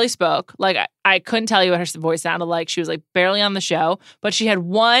Sorry. barely spoke. Like I couldn't tell you what her voice sounded like. She was like barely on the show, but she had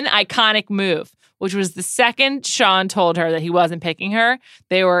one iconic move, which was the second Sean told her that he wasn't picking her.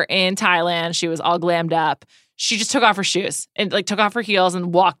 They were in Thailand. She was all glammed up. She just took off her shoes and like took off her heels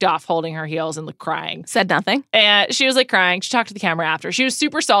and walked off holding her heels and like crying. Said nothing. And she was like crying. She talked to the camera after. She was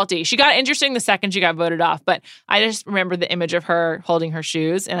super salty. She got interesting the second she got voted off, but I just remember the image of her holding her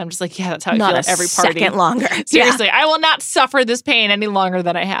shoes, and I'm just like, yeah, that's how I feel at every party. Second longer. Seriously, I will not suffer this pain any longer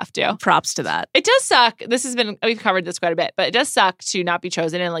than I have to. Props to that. It does suck. We've covered this quite a bit, but it does suck to not be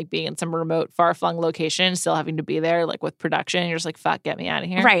chosen and like being in some remote, far-flung location, still having to be there like with production. You're just like, fuck, get me out of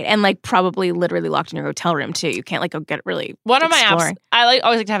here. Right, and like probably literally locked in your hotel room too. You can't like go get really one of my exploring. apps. I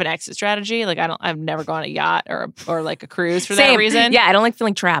always like to have an exit strategy. Like I've never gone on a yacht or like a cruise for that reason. Yeah, I don't like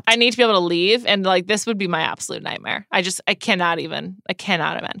feeling trapped. I need to be able to leave, and like this would be my absolute nightmare. I cannot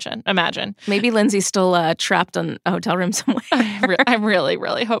imagine. Maybe Lindsay's still trapped on a hotel room somewhere. I really,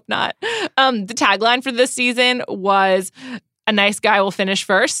 really hope not. The tagline for this season was "A nice guy will finish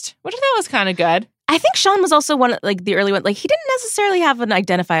first," which I thought was kind of good. I think Sean was also one of like the early one. Like he didn't necessarily have an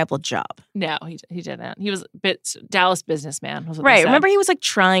identifiable job. No, he didn't. He was a bit Dallas businessman. Was what right. They said. Remember, he was like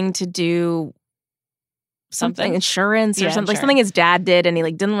trying to do something insurance or something. Like something his dad did, and he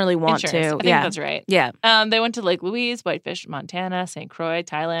like didn't really want to. I think that's right. Yeah. They went to Lake Louise, Whitefish, Montana, St. Croix,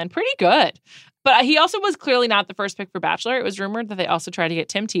 Thailand. Pretty good. But he also was clearly not the first pick for Bachelor. It was rumored that they also tried to get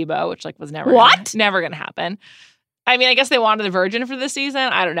Tim Tebow, which like was never going to happen. I mean, I guess they wanted a virgin for this season.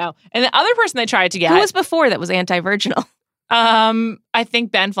 I don't know. And the other person they tried to get. Who was before that was anti-virginal? I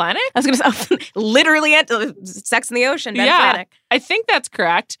think Ben Flajnik. I was going to say, literally Sex in the Ocean, Ben Flajnik. I think that's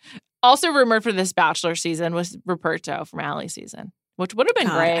correct. Also rumored for this Bachelor season was Roberto from Allie's season, which would have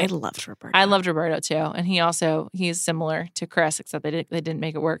been great. I loved Roberto. I loved Roberto too. And he's similar to Chris, except they didn't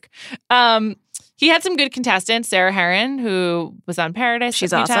make it work. He had some good contestants. Sarah Heron, who was on Paradise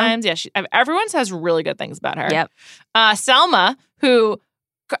She's a few awesome. times. Yeah, everyone says really good things about her. Yep. Selma, who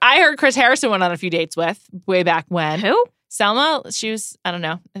I heard Chris Harrison went on a few dates with way back when. Who? Selma, she was, I don't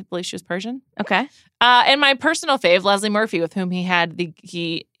know, I believe she was Persian. Okay. And my personal fave, Leslie Murphy, with whom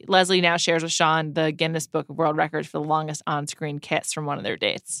Leslie now shares with Sean the Guinness Book of World Records for the longest on-screen kiss from one of their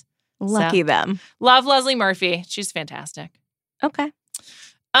dates. Lucky them. Love Leslie Murphy. She's fantastic. Okay.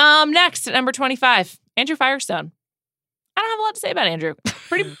 Next, at number 25, Andrew Firestone. I don't have a lot to say about Andrew.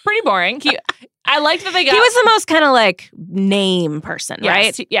 Pretty boring. I liked that they got... He was the most kind of like name person,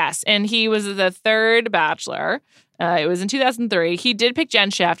 right? Yes. And he was the third Bachelor. It was in 2003. He did pick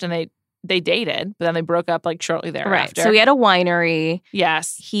Jen Shaft, and they dated, but then they broke up like shortly thereafter. Right. So he had a winery.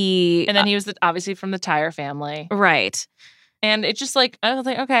 Yes. And then he was obviously from the Tyre family. Right. And it just like, I was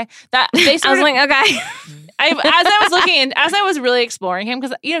like, okay. That they I was like, okay. as I was really exploring him,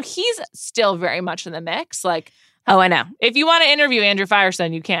 because, he's still very much in the mix. Like, oh, I know. if you want to interview Andrew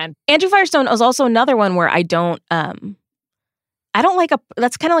Firestone, you can. Andrew Firestone was also another one where I don't like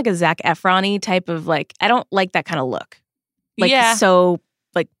that's kind of like a Zac Efron-y type of like, I don't like that kind of look. Like, so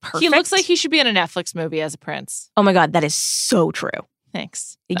like perfect. He looks like he should be in a Netflix movie as a prince. Oh my God, that is so true.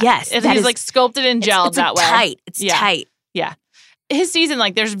 Thanks. Yes. He's like sculpted and gelled that way. Tight. It's tight. Yeah. His season,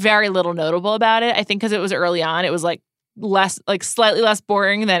 like, there's very little notable about it. I think because it was early on, it was like slightly less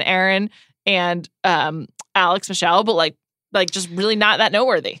boring than Aaron and Alex Michelle, but like just really not that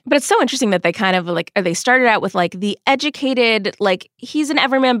noteworthy. But it's so interesting that they kind of like, they started out with like the educated, like he's an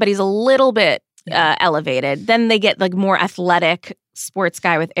everyman, but he's a little bit elevated. Then they get like more athletic sports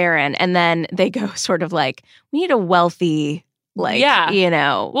guy with Aaron. And then they go sort of like, we need a wealthy, like,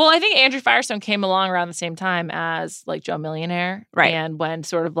 Well, I think Andrew Firestone came along around the same time as like Joe Millionaire. Right. And when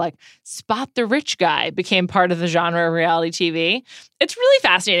sort of like Spot the Rich Guy became part of the genre of reality TV. It's really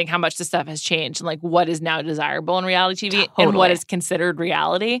fascinating how much this stuff has changed and like what is now desirable in reality TV and what is considered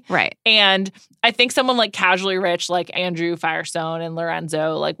reality. Right. And I think someone like casually rich, like Andrew Firestone and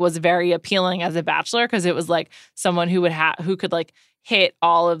Lorenzo, like was very appealing as a bachelor because it was like someone who could like hit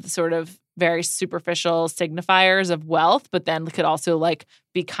all of the sort of very superficial signifiers of wealth, but then could also like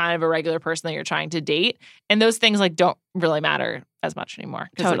be kind of a regular person that you're trying to date. And those things like don't really matter as much anymore.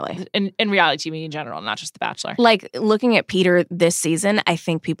 Totally. Like, in reality TV in general, not just The Bachelor. Like looking at Peter this season, I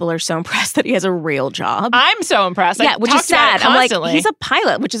think people are so impressed that he has a real job. I'm so impressed. Yeah, which is sad. I'm like, he's a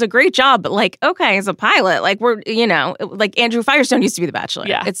pilot, which is a great job, but like, okay, he's a pilot. Like we're, like Andrew Firestone used to be The Bachelor.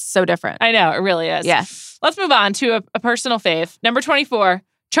 Yeah. It's so different. I know, it really is. Yeah. Let's move on to a personal fave. Number 24,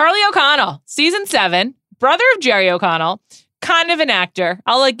 Charlie O'Connell, season 7, brother of Jerry O'Connell, kind of an actor.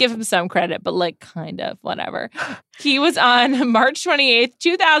 I'll like give him some credit, but like kind of whatever. He was on March 28th,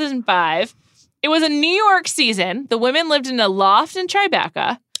 2005. It was a New York season. The women lived in a loft in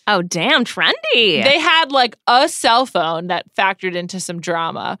Tribeca. Oh, damn, trendy. They had like a cell phone that factored into some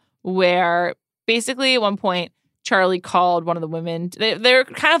drama where basically at one point, Charlie called one of the women. They're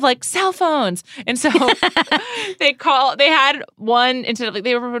kind of like cell phones, and so they had one instead of like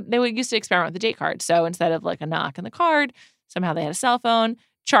they used to experiment with the date card. So instead of like a knock on the card, somehow they had a cell phone.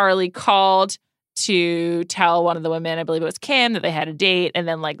 Charlie called to tell one of the women, I believe it was Kim, that they had a date, and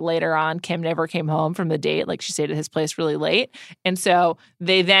then like later on, Kim never came home from the date. Like she stayed at his place really late, and so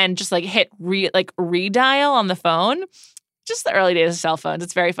they then just like hit redial on the phone. Just the early days of cell phones.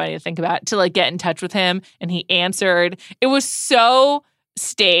 It's very funny to think about, to like get in touch with him, and he answered. It was so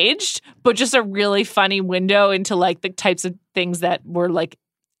staged, but just a really funny window into like the types of things that were like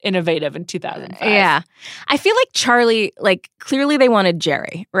innovative in 2005. Yeah. I feel like Charlie, like clearly they wanted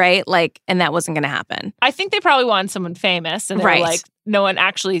Jerry, right? Like, and that wasn't going to happen. I think they probably wanted someone famous, and they were like, no one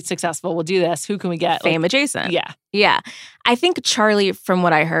actually successful will do this. Who can we get? Fame adjacent. Yeah. Yeah. I think Charlie, from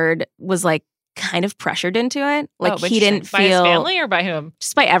what I heard, was like kind of pressured into it. Like he didn't feel by his family or by whom?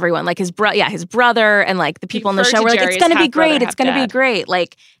 Just by everyone. Like his brother and like the people on the show were like, it's gonna be great. It's gonna be great.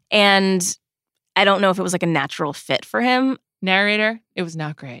 Like, and I don't know if it was like a natural fit for him. Narrator, it was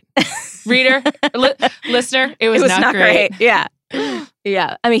not great. Reader, listener, it was not great. Yeah.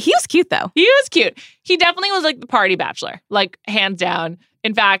 Yeah. I mean, he was cute though. He was cute. He definitely was like the party bachelor, like hands down.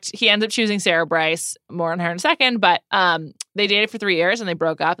 In fact, he ended up choosing Sarah Bryce. More on her in a second, but they dated for 3 years and they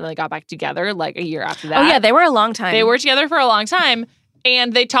broke up and they got back together like a year after that. Oh yeah, they were a long time. They were together for a long time.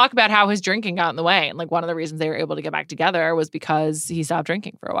 And they talk about how his drinking got in the way. And like one of the reasons they were able to get back together was because he stopped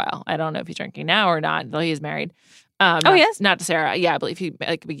drinking for a while. I don't know if he's drinking now or not, though he's married. Yes? Not to Sarah. Yeah, I believe he,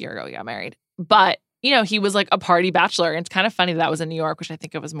 like a year ago, he got married. But, you know, he was like a party bachelor. And it's kind of funny that was in New York, which I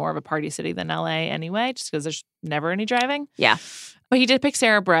think it was more of a party city than LA anyway, just because there's never any driving. Yeah. But he did pick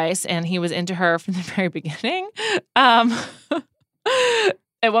Sarah Bryce, and he was into her from the very beginning.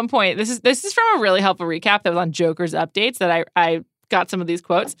 At one point, this is from a really helpful recap that was on Joker's Updates that I got some of these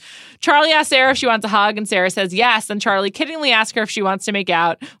quotes. Charlie asks Sarah if she wants a hug, and Sarah says yes. And Charlie kiddingly asks her if she wants to make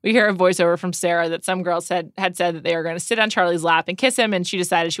out. We hear a voiceover from Sarah that some girl had said that they were going to sit on Charlie's lap and kiss him, and she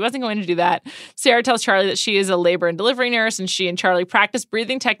decided she wasn't going to do that. Sarah tells Charlie that she is a labor and delivery nurse, and she and Charlie practice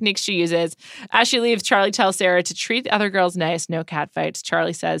breathing techniques she uses. As she leaves, Charlie tells Sarah to treat the other girls nice, no catfights.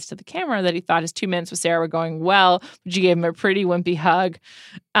 Charlie says to the camera that he thought his 2 minutes with Sarah were going well, but she gave him a pretty wimpy hug.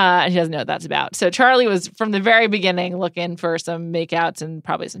 And he doesn't know what that's about. So Charlie was, from the very beginning, looking for some makeouts and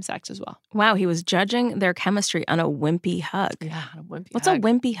probably some sex as well. Wow, he was judging their chemistry on a wimpy hug. Yeah, a wimpy What's hug. a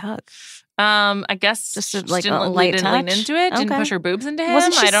wimpy hug? I guess Just she like didn't, a light didn't lean touch? into it, didn't Okay. push her boobs into him.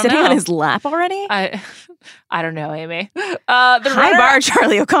 Wasn't she I don't sitting know. on his lap already? I don't know, Amy. The High runner- bar,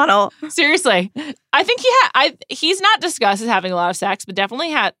 Charlie O'Connell. Seriously, I think he's not discussed as having a lot of sex, but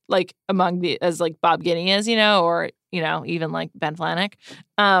definitely had like among the as like Bob Guinea is, you know, or you know even like Ben Flajnik.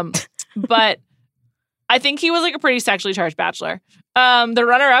 But I think he was like a pretty sexually charged bachelor. The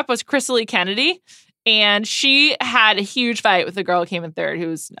runner-up was Chrisley Kennedy, and she had a huge fight with the girl who came in third,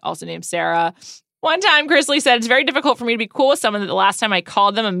 who's also named Sarah. One time, Chrisley said, "It's very difficult for me to be cool with someone that the last time I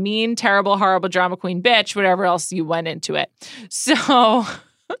called them a mean, terrible, horrible drama queen bitch, whatever else you went into it." So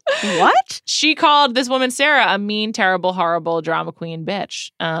What? she called this woman, Sarah, a mean, terrible, horrible drama queen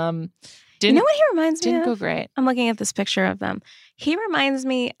bitch. You know what he reminds me Didn't of? go great. I'm looking at this picture of them. He reminds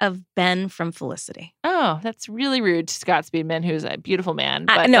me of Ben from Felicity. Oh, that's really rude to Scott Speedman, who's a beautiful man.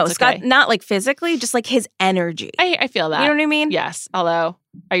 But No, that's Scott, okay. not like physically, just like his energy. I feel that. You know what I mean? Yes. Although,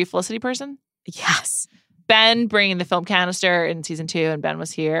 are you a Felicity person? Yes. Ben bringing the film canister in season 2, and Ben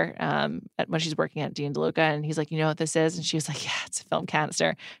was here when she's working at Dean DeLuca, and he's like, "You know what this is?" And she was like, "Yeah, it's a film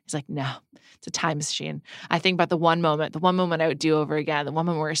canister." He's like, "No, it's a time machine. I think about the one moment I would do over again, the one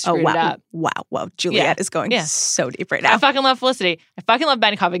moment where I screwed it up." Wow. Juliet is going so deep right I now. fucking love Felicity. I fucking love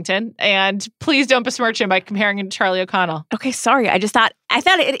Ben Covington, and please don't besmirch him by comparing him to Charlie O'Connell. Okay, sorry. I thought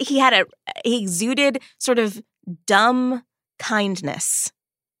he exuded sort of dumb kindness.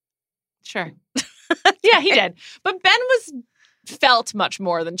 Sure. Yeah, he did. But Ben felt much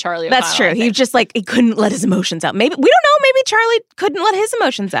more than Charlie O'Connell. That's true. I He think. just like he couldn't let his emotions out. Maybe we don't know. Maybe Charlie couldn't let his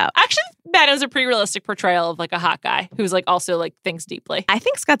emotions out. Actually, Ben was a pretty realistic portrayal of like a hot guy who's like also like thinks deeply. I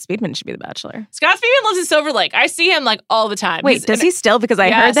think Scott Speedman should be the Bachelor. Scott Speedman lives in Silver Lake. I see him like all the time. Wait, does he still? Because I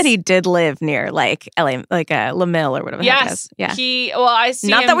heard Yes. that he did live near like LA, like LaMille or whatever. the heck it is. Yes. Yeah. I see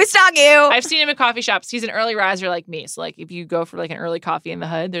Not him. that we stalk you. I've seen him in coffee shops. He's an early riser like me. So like if you go for like an early coffee in the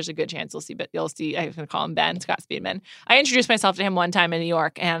hood, there's a good chance you'll see I was going to call him Ben, Scott Speedman. I introduced myself to him one time in New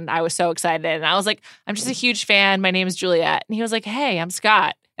York, and I was so excited. And I was like, "I'm just a huge fan. My name is Juliet." And he was like, "Hey, I'm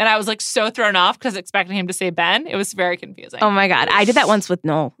Scott." And I was like so thrown off because expecting him to say Ben. It was very confusing. Oh my God. I did that once with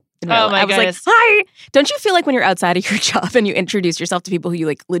Noel. Oh my I was goodness. like, "Hi." Don't you feel like when you're outside of your job and you introduce yourself to people who you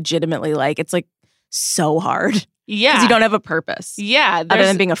like legitimately like, it's like so hard Yeah. because you don't have a purpose Yeah. other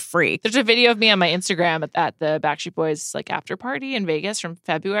than being a freak. There's a video of me on my Instagram at the Backstreet Boys like after party in Vegas from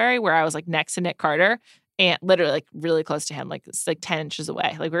February where I was like next to Nick Carter and literally like really close to him, like it's like 10 inches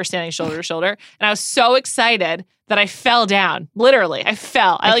away. Like we were standing shoulder to shoulder. And I was so excited that I fell down. Literally, I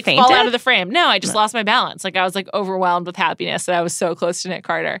fell. I like fall fainted? out of the frame. No, I just lost my balance. Like I was like overwhelmed with happiness that I was so close to Nick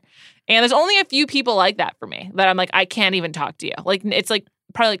Carter. And there's only a few people like that for me that I'm like, I can't even talk to you. Like it's like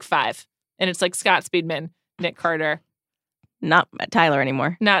probably like 5. And it's like Scott Speedman, Nick Carter, Not Tyler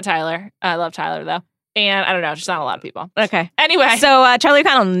anymore. not Tyler. I love Tyler though. And I don't know, just not a lot of people. Okay. Anyway, So Charlie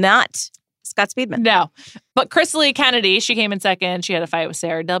O'Connell, not Scott Speedman. no. But Chrisley Kennedy, she came in second. She had a fight with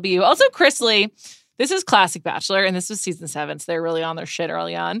Sarah W. Also, Chrisley, this is classic Bachelor, and this was season 7, so they're really on their shit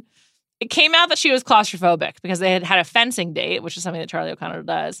early on. It came out that she was claustrophobic because they had a fencing date, which is something that Charlie O'Connell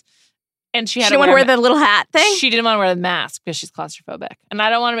does. And she had She didn't want to wear the little hat thing. She didn't want to wear the mask because she's claustrophobic. And I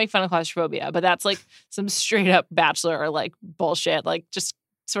don't want to make fun of claustrophobia, but that's like some straight up Bachelor or like bullshit, like just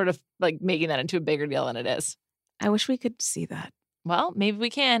sort of like making that into a bigger deal than it is. I wish we could see that. Well, maybe we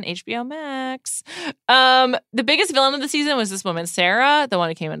can. HBO Max. The biggest villain of the season was this woman, Sarah, the one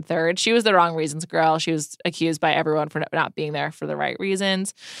who came in third. She was the wrong reasons girl. She was accused by everyone for not being there for the right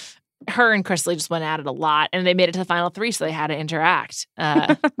reasons. her and Chris Lee just went at it a lot, and they made it to the final 3, so they had to interact.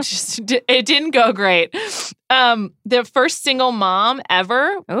 It didn't go great. The first single mom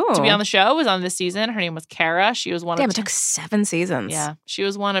ever to be on the show was on this season. Her name was Kara. She was one Damn, of it took 7 seasons. Yeah, she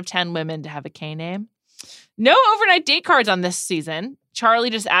was one of 10 women to have a K name. No overnight date cards on this season. Charlie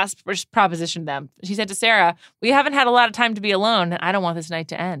just propositioned them. She said to Sarah, "We haven't had a lot of time to be alone, and I don't want this night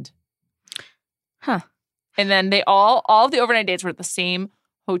to end." Huh. And then all of the overnight dates were at the same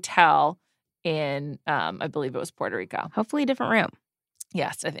hotel in, I believe it was Puerto Rico. Hopefully a different room.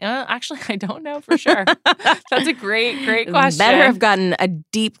 Yes. Actually, I don't know for sure. That's a great question. Better have gotten a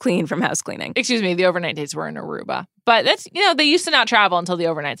deep clean from house cleaning. Excuse me. The overnight dates were in Aruba. But that's, they used to not travel until the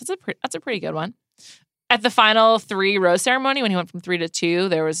overnights. That's a pretty good one. At the final 3 rose ceremony, when he went from 3 to 2,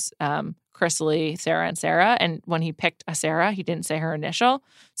 there was Chris Lee, Sarah, and Sarah. And when he picked a Sarah, he didn't say her initial.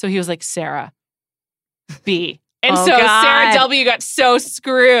 So he was like, Sarah B. And so God. Sarah W. got so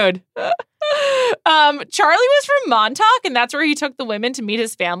screwed. Charlie was from Montauk, and that's where he took the women to meet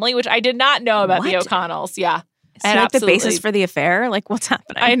his family, which I did not know about the O'Connells. Yeah. Is it like the basis for the affair? Like, what's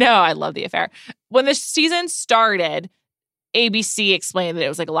happening? I know. I love the affair. When the season started, ABC explained that it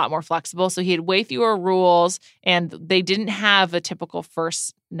was like a lot more flexible. So he had way fewer rules, and they didn't have a typical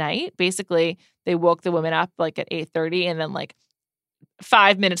first night. Basically, they woke the women up like at 8:30, and then like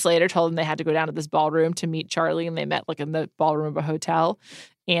 5 minutes later told them they had to go down to this ballroom to meet Charlie, and they met like in the ballroom of a hotel.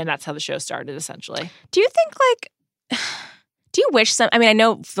 And that's how the show started, essentially. Do you think do you wish I mean, I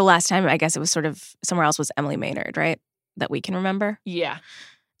know the last time, I guess it was sort of somewhere else, was Emily Maynard, right? That we can remember. Yeah.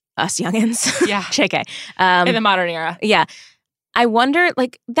 Us youngins. Yeah. JK. In the modern era. Yeah. I wonder,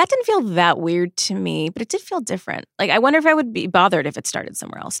 like, that didn't feel that weird to me, but it did feel different. Like, I wonder if I would be bothered if it started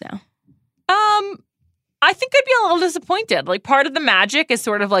somewhere else now. I think I'd be a little disappointed. Like, part of the magic is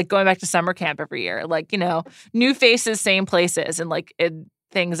sort of like going back to summer camp every year. Like, new faces, same places. And like,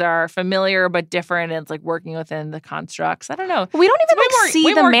 things are familiar but different. And it's like working within the constructs. I don't know. We don't even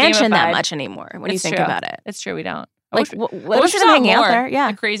see the mansion gamified. that much anymore when you think about it. It's true. We don't. Like, what is them hanging out there? Yeah.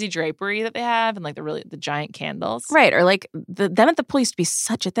 The crazy drapery that they have, and like the giant candles. Right. Or like them at the pool used to be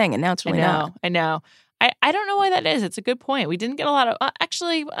such a thing, and now it's really not. I know. I don't know why that is. It's a good point. We didn't get a lot of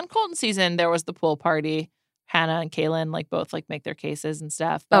actually on Colton season. There was the pool party. Hannah and Kaylin like both like make their cases and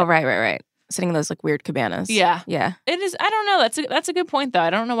stuff. But, right. Sitting in those like weird cabanas. Yeah. It is. I don't know. That's a good point though. I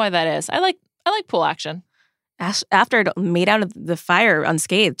don't know why that is. I like pool action. After it made out of the fire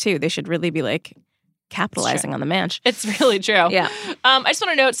unscathed too, they should really be like capitalizing on the manch. It's really true. Yeah. I just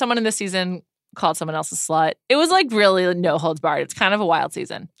want to note someone in this season called someone else a slut. It was like really no holds barred. It's kind of a wild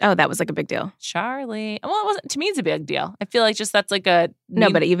season. Oh, that was like a big deal. Charlie. Well, it wasn't. To me, it's a big deal. I feel like just that's like a no,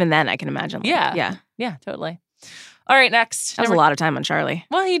 but even then, I can imagine. Like, yeah, totally. All right, next. That was a lot of time on Charlie.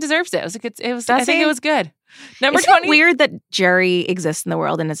 Well, he deserves it. It was a good. I think it was good. Number Isn't 20. It weird that Jerry exists in the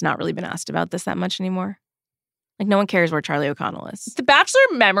world and it's not really been asked about this that much anymore. Like no one cares where Charlie O'Connell is. The Bachelor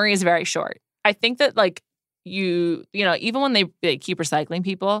memory is very short. I think that like you know, even when they keep recycling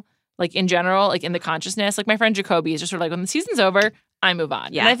people, like in general, like in the consciousness, like my friend Jacoby is just sort of like, when the season's over, I move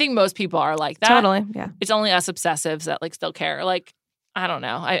on. Yeah. And I think most people are like that. Totally. Yeah. It's only us obsessives that like still care. Like, I don't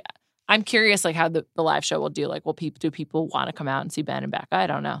know. I'm curious like how the live show will do. Like, do people want to come out and see Ben and Becca? I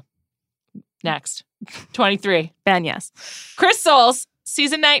don't know. Next. 23. Ben, yes. Chris Soules,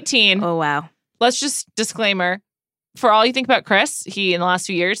 season 19. Oh, wow. Let's just disclaimer. For all you think about Chris, he in the last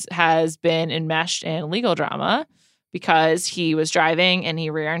few years has been enmeshed in legal drama because he was driving and he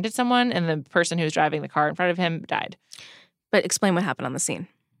rear-ended someone, and the person who was driving the car in front of him died. But explain what happened on the scene.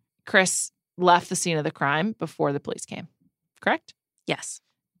 Chris left the scene of the crime before the police came. Correct? Yes.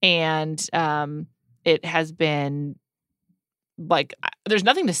 And it has been like, there's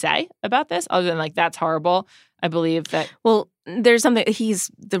nothing to say about this other than like, that's horrible. I believe that. Well, there's something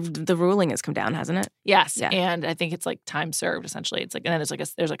the ruling has come down, hasn't it? Yes. Yeah. And I think it's like time served, essentially. It's like, and then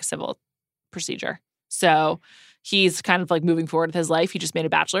there's like a civil procedure. So he's kind of like moving forward with his life. He just made a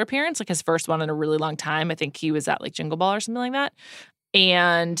Bachelor appearance, like his first one in a really long time. I think he was at like Jingle Ball or something like that.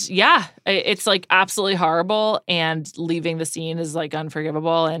 And yeah, it's like absolutely horrible, and leaving the scene is like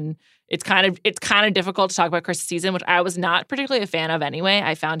unforgivable. And it's kind of difficult to talk about Chris' season, which I was not particularly a fan of anyway.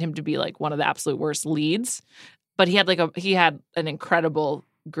 I found him to be like one of the absolute worst leads, but he had an incredible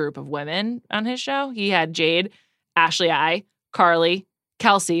group of women on his show. He had Jade, Ashley I, Carly,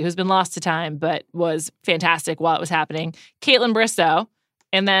 Kelsey, who's been lost to time, but was fantastic while it was happening, Caitlin Bristow,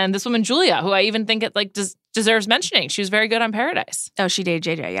 and then this woman, Julia, who I even think it like deserves mentioning. She was very good on Paradise. Oh, she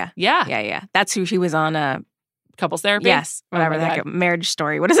dated JJ, yeah. Yeah. Yeah. That's who she was on. Couples therapy? Yes. Whatever. Marriage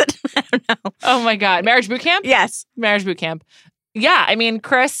Story. What is it? I don't know. Oh, my God. Marriage Boot Camp? Yes. Marriage Boot Camp. Yeah, I mean,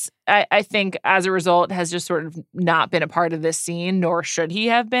 Chris, I think as a result has just sort of not been a part of this scene, nor should he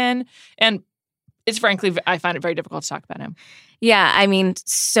have been. And it's frankly, I find it very difficult to talk about him. Yeah, I mean,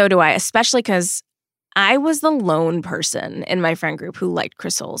 so do I, especially because I was the lone person in my friend group who liked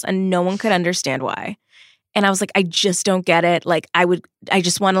Chris Soules, and no one could understand why. And I was like, I just don't get it. Like, I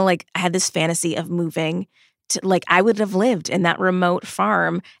just want to, like, I had this fantasy of moving to, like, I would have lived in that remote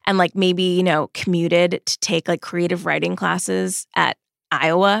farm and, like, maybe, you know, commuted to take, like, creative writing classes at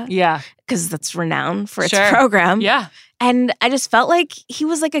Iowa. Yeah. Because that's renowned for its Sure. program. Yeah. And I just felt like he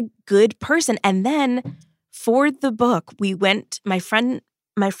was, like, a good person. And then for the book, we went, my friend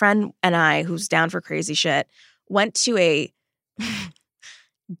and I, who's down for crazy shit, went to a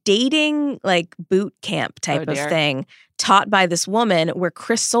dating like boot camp type of thing taught by this woman where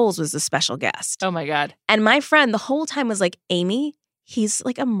Chris Soules was the special guest. Oh my God. And my friend the whole time was like, Amy, he's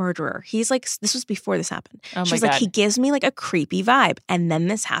like a murderer. He's like, this was before this happened. Oh She my was God. like, he gives me like a creepy vibe. And then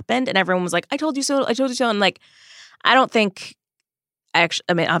this happened and everyone was like, I told you so. I told you so. And like, I don't think I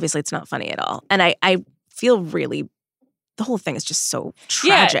mean, obviously it's not funny at all. And I feel really, the whole thing is just so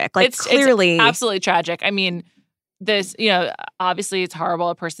tragic. Yeah, like clearly. it's absolutely tragic. I mean, this, you know, obviously it's horrible.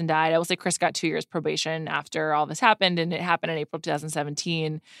 A person died. I will say Chris got 2 years probation after all this happened, and it happened in April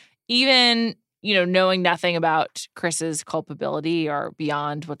 2017. Even, you know, knowing nothing about Chris's culpability or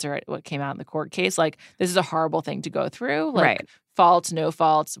beyond what came out in the court case, like this is a horrible thing to go through. Like, Right. Faults, no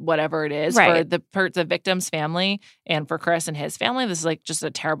faults, whatever it is Right. for the victim's family and for Chris and his family. This is like just a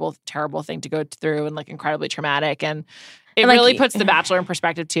terrible, terrible thing to go through and like incredibly traumatic. And it like, really puts The Bachelor in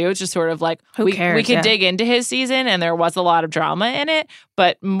perspective too. It's just sort of like Who cares? we could Yeah. dig into his season and there was a lot of drama in it,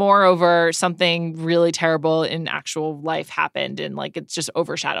 but moreover, something really terrible in actual life happened and like it just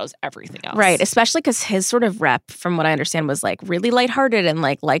overshadows everything else. Right. Especially because his sort of rep, from what I understand, was like really lighthearted and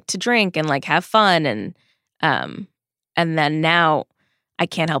like liked to drink and like have fun. And then now I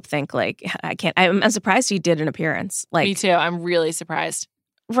can't help think like I'm surprised he did an appearance. Like, Me too. I'm really surprised.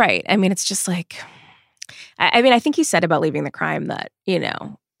 right. I mean, it's just like, I mean, I think he said about leaving the crime that, you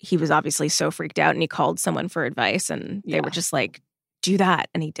know, he was obviously so freaked out and he called someone for advice and they Yeah. were just like, do that.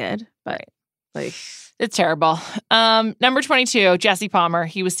 And he did. But like, It's terrible. Number 22, Jesse Palmer.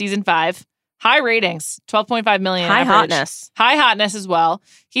 He was season 5. High ratings, 12.5 million. high average. hotness. High hotness as well.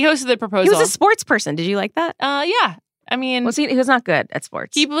 He hosted The Proposal. He was a sports person. Did you like that? Yeah. I mean, He was not good at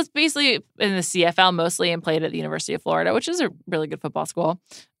sports. he was basically in the CFL mostly and played at the University of Florida, which is a really good football school.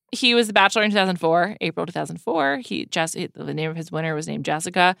 He was The Bachelor in 2004, April 2004. The name of his winner was named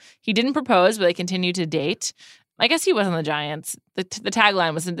Jessica. He didn't propose, but they continued to date. I guess he was on the Giants. The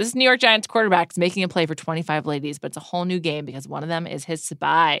tagline was, this New York Giants quarterback is making a play for 25 ladies, but it's a whole new game because one of them is his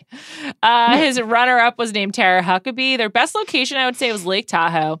spy. His runner-up was named Tara Huckabee. Their best location, I would say, was Lake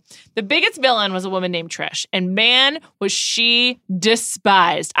Tahoe. The biggest villain was a woman named Trish, and man, was she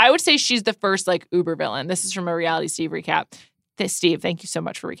despised. I would say she's the first, like, uber villain. This is from a Reality Steve recap. Steve, thank you so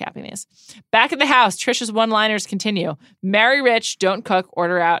much for recapping these. Back at the house, Trish's one-liners continue. Marry rich, don't cook,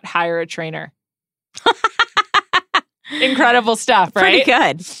 order out, hire a trainer. Incredible stuff, right? Pretty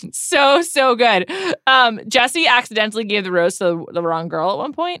good. So good. Jesse accidentally gave the rose to the wrong girl at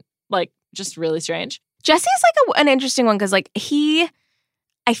one point. Like, just really strange. Jesse's like an interesting one because like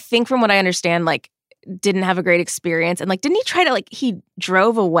I think from what I understand, like didn't have a great experience and like didn't he try to like he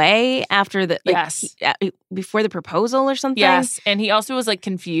drove away after the like, Yes. before the proposal or something? Yes. And he also was like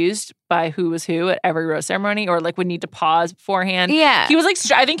confused by who was who at every rose ceremony or like would need to pause beforehand. Yeah. He was like,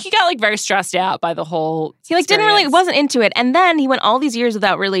 I think he got like very stressed out by the whole He like experience. wasn't into it. And then he went all these years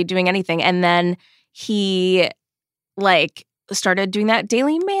without really doing anything. And then he like started doing that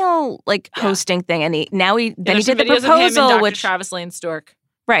Daily Mail like hosting thing. And he did the Videos of him proposal, and Dr. which Travis Lane Stork.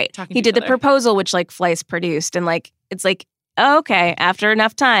 right. talking He to did each the other. proposal, which like Fleiss produced. And like it's like, oh, okay, after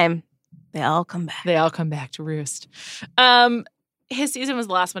enough time, they all come back. They all come back to roost. His season was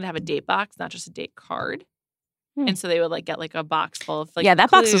the last one to have a date box, not just a date card. And so they would like get like a box full of like yeah, that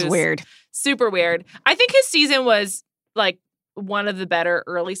box was clues. weird. Super weird. I think his season was like one of the better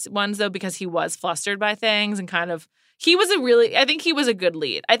early ones though because he was flustered by things and kind of I think he was a good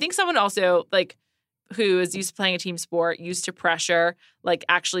lead. I think someone also like who is used to playing a team sport, used to pressure, like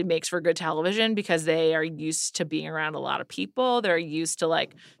actually makes for good television because they are used to being around a lot of people. They're used to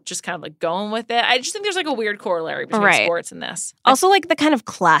like just kind of like going with it. I just think there's like a weird corollary between Right. sports and this. Also, like the kind of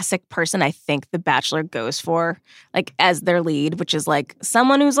classic person I think The Bachelor goes for, like as their lead, which is like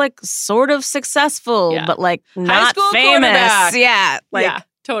someone who's like sort of successful, Yeah. but like not school famous. quarterback. Yeah, like Yeah,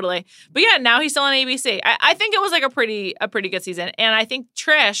 totally. But yeah, now he's still on ABC. I think it was like a pretty good season. And I think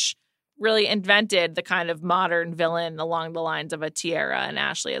Trish really invented the kind of modern villain along the lines of a Tiara and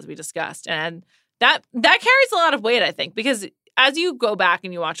Ashley, as we discussed. And that carries a lot of weight, I think, because as you go back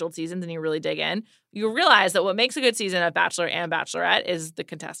and you watch old seasons and you really dig in, you realize that what makes a good season of Bachelor and Bachelorette is the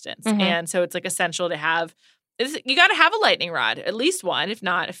contestants. Mhm. And so it's like essential to have, you got to have a lightning rod, at least one, if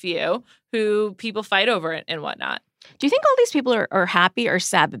not a few, who people fight over and whatnot. Do you think all these people are happy or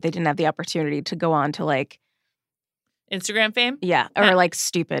sad that they didn't have the opportunity to go on to like, Instagram fame? or like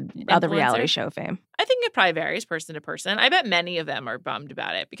stupid other reality Influencer? show fame? I think it probably varies person to person. I bet many of them are bummed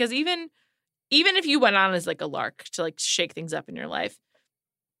about it because even if you went on as like a lark to like shake things up in your life,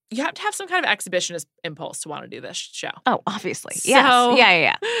 you have to have some kind of exhibitionist impulse to want to do this show. Oh, obviously. So-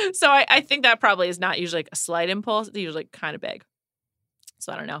 Yes. Yeah. So I think that probably is not usually like a slight impulse. It's usually kind of big.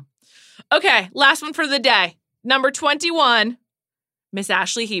 So I don't know. Okay, last one for the day. Number 21, Miss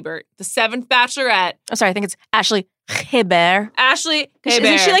Ashley Hebert, the 7th Bachelorette. Oh, sorry. I think it's Ashley Hebert. Ashley Isn't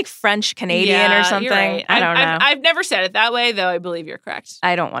Hebert. she like French Canadian Yeah, or something? you're right. I don't know. I've never said it that way, though I believe you're correct.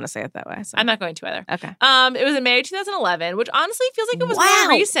 I don't want to say it that way. So. I'm not going to either. Okay. It was in May 2011, which honestly feels like it was Wow.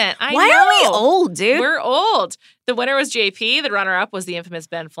 more recent. Why are we old, dude? We're old. The winner was JP. The runner-up was the infamous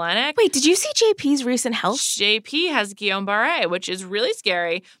Ben Flajnik. Wait, did you see JP's recent health? JP has Guillain-Barré, which is really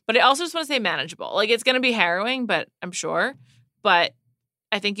scary, but I also just want to say manageable. Like, it's going to be harrowing, but I'm sure. But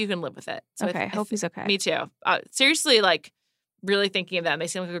I think you can live with it. So Okay, hope he's okay. Me too. Seriously, like, really thinking of them. They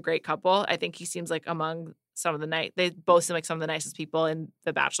seem like a great couple. I think he seems like among some of the they both seem like some of the nicest people in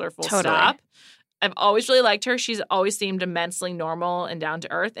The Bachelor, full Totally. stop. I've always really liked her. She's always seemed immensely normal and down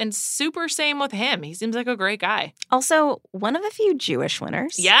to earth, and super same with him. He seems like a great guy. Also, one of the few Jewish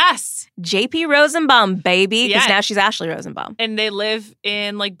winners. Yes. JP Rosenbaum, baby. Because Yeah. now she's Ashley Rosenbaum. And they live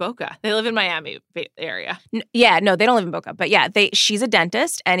in like Boca. They live in Miami area. No, they don't live in Boca. But yeah, she's a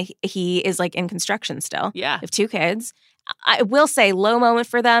dentist and he is like in construction still. Yeah. They have 2 kids. I will say, low moment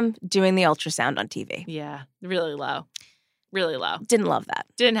for them doing the ultrasound on TV. Yeah. Really low. Really low. Didn't love that.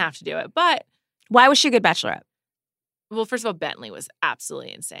 Didn't have to do it. But, Why was she a good bachelorette? well, first of all, Bentley was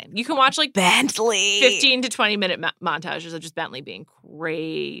absolutely insane. You can watch like Bentley. 15 to 20 minute montages of just Bentley being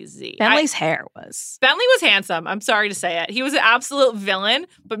crazy. Bentley's hair was. Bentley was handsome. I'm sorry to say it. He was an absolute villain,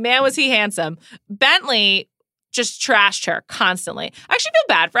 but man, was he handsome. Bentley just trashed her constantly. I actually feel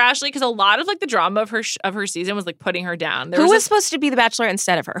bad for Ashley because a lot of like the drama of her season was like putting her down. Who was supposed to be the bachelorette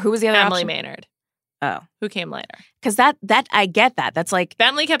instead of her? Who was the other Emily option? Maynard, Oh. who came later. Because that I get that. That's like,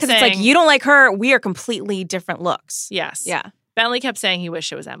 Bentley kept because saying, it's like, you don't like her, we are completely different looks. yes, Yeah. Bentley kept saying he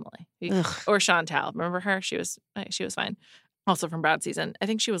wished it was Emily Ugh. or Chantal. Remember her? She was fine. Also from Brad season, I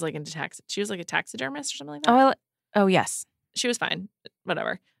think she was like into she was like a taxidermist or something like that. Oh, yes. She was fine.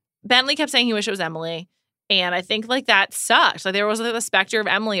 Whatever. Bentley kept saying he wished it was Emily. And I think like that sucked. Like there was like the specter of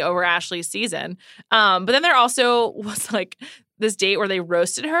Emily over Ashley's season. But then there also was like this date where they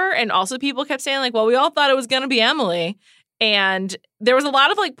roasted her. And also people kept saying like, well, we all thought it was going to be Emily. And there was a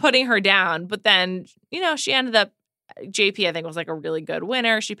lot of like putting her down. But then, she ended up, JP I think was like a really good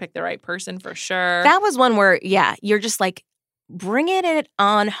winner. She picked the right person for sure. That was one where, yeah, you're just like, bring it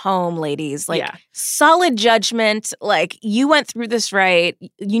on home, ladies. Like, Yeah. solid judgment. Like, you went through this right.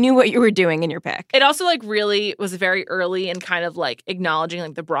 You knew what you were doing in your pick. It also like really was very early in kind of like acknowledging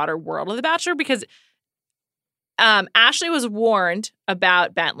like the broader world of The Bachelor because Ashley was warned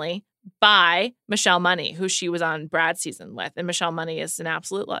about Bentley by Michelle Money, who she was on Brad's season with. And Michelle Money is an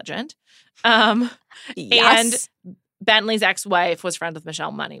absolute legend. Yes. And Bentley's ex-wife was friends with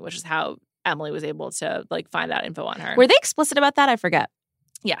Michelle Money, which is how Emily was able to like find out info on her. Were they explicit about that? I forget.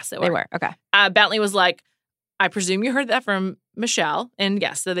 Yes, they They were. were. Okay. Bentley was like, I presume you heard that from Michelle. And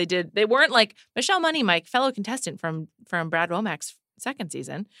yes, so they did. They weren't like Michelle Money, my fellow contestant from Brad Womack's second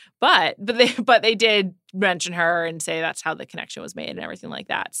season, but they did mention her and say that's how the connection was made and everything like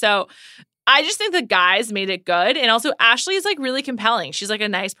that. So I just think the guys made it good. And also Ashley is like really compelling. She's like a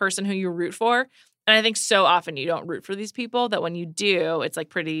nice person who you root for. And I think so often you don't root for these people that when you do, it's like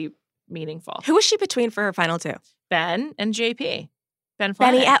pretty meaningful. Who was she between for her final 2? Ben and JP. Ben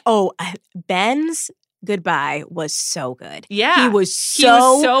Benny. Flajnik. Ben's goodbye was so good. Yeah. He was He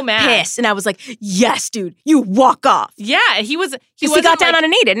was so mad. pissed. And I was like, yes, dude, you walk off. Yeah, he was. He wasn't, got down like- on a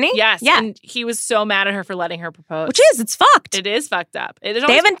knee, didn't he? Yes. Yeah. And he was so mad at her for letting her propose. It's fucked. It is fucked up. It is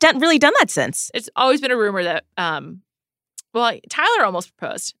They always, haven't really done that since. it's always been a rumor that, Tyler almost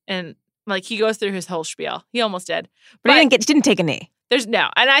proposed. And like he goes through his whole spiel. He almost did. But he didn't take a knee. There's no.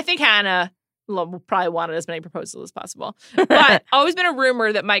 And I think Hannah probably wanted as many proposals as possible. But always been a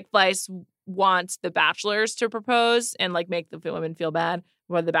rumor that Mike Fleiss wants the bachelors to propose and like make the women feel bad.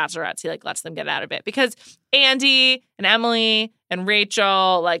 Where the bachelorettes, he like lets them get out of it. Because Andy and Emily and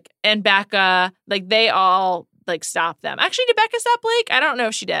Rachel, like, and Becca, like they all like stop them. Actually, did Becca stop Blake? I don't know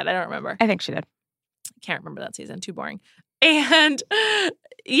if she did. I don't remember. I think she did. Can't remember that season. Too boring. And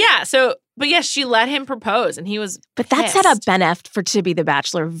Yeah. So, but yes, she let him propose, and he was. But that set up pissed. Ben F to be the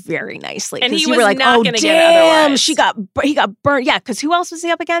Bachelor very nicely. And 'cause he you was were like, not oh, gonna get damn, otherwise. he got burnt. Yeah, because who else was he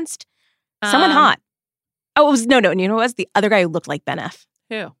up against? Someone hot. Oh, it was no. You know what it was? The other guy who looked like Ben F.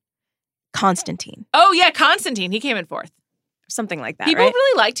 Who? Constantine. Oh yeah, Constantine. He came in fourth. Something like that, People right?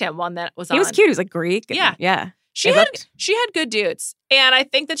 really liked him. One that was on. He was cute. He was like Greek. and- Yeah. Yeah. She It had looked- good dudes, and I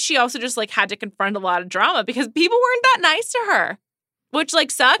think that she also just like had to confront a lot of drama because people weren't that nice to her, which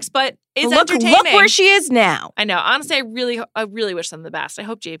like sucks, but is look entertaining. where she is now. I know. Honestly, I really wish them the best. I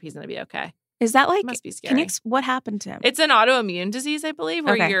hope JP's gonna be okay. Is that like, It must be scary. can you, what happened to him? It's an autoimmune disease, I believe,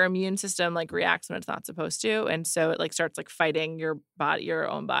 where Okay. your immune system like reacts when it's not supposed to, and so it like starts like fighting your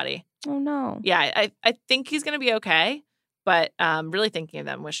own body. Oh no. Yeah, I think he's gonna be okay, but really thinking of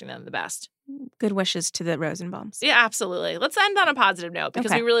them, wishing them the best. Good wishes to the Rosenbaums. Yeah, absolutely. Let's end on a positive note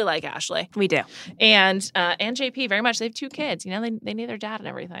because Okay. we really like Ashley We do. and JP very much. They have 2 kids. You know, they need their dad and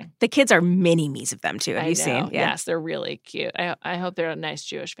everything. The kids are mini me's of them too. Have I you know. seen? Yeah. Yes, they're really cute. I hope they're a nice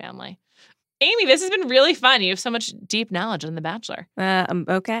Jewish family. Amy, this has been really fun. You have so much deep knowledge on The Bachelor.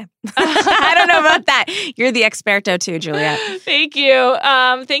 Okay. I don't know about that. You're the experto too, Juliet. Thank you.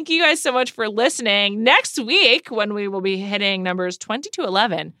 Thank you guys so much for listening. Next week, when we will be hitting numbers 20 to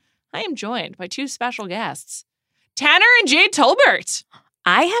 11, I am joined by 2 special guests, Tanner and Jade Tolbert.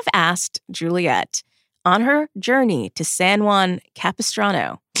 I have asked Juliet on her journey to San Juan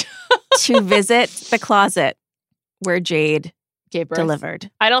Capistrano to visit the closet where Jade Gave birth.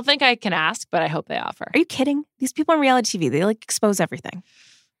 delivered. I don't think I can ask, but I hope they offer. Are you kidding? These people on reality TV, they like expose everything.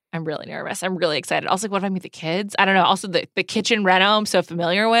 I'm really nervous. I'm really excited. Also, like, what if I meet the kids? I don't know. Also, the kitchen reno I'm so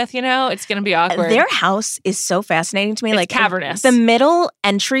familiar with, you know? It's going to be awkward. Their house is so fascinating to me. It's like cavernous. The middle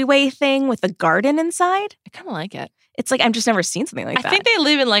entryway thing with the garden inside. I kind of like it. It's like I've just never seen something like I that. think they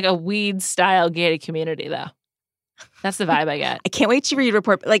live in like a weed-style gated community, though. That's the vibe I get. I can't wait to read a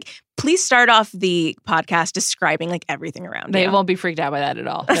report. Like, please start off the podcast describing like everything around They you. won't be freaked out by that at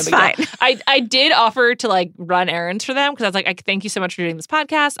all. That's No big deal. fine. I did offer to like run errands for them because I was like, I thank you so much for doing this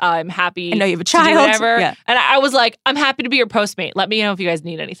podcast. I'm happy I know you have a to do child. whatever. Yeah. And I was like, I'm happy to be your Postmate. Let me know if you guys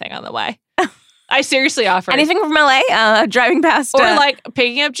need anything on the way. I seriously offered. Anything from LA, driving past. Or like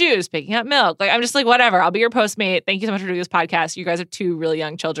picking up juice, picking up milk. Like I'm just like, whatever. I'll be your Postmate. Thank you so much for doing this podcast. You guys have 2 really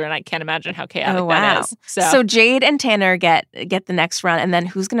young children. I can't imagine how chaotic that is. So Jade and Tanner get the next run, and then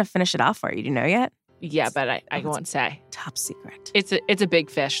who's going to finish it off for you? Do you know yet? yeah, but I won't say. Top secret. It's a big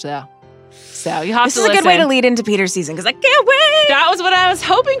fish though. So you have This to is a listen. good way to lead into Peter's season because I can't wait. That was what I was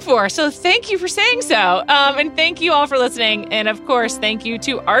hoping for. So thank you for saying so. And thank you all for listening. And of course, thank you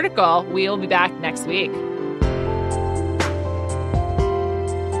to Article. We'll be back next week.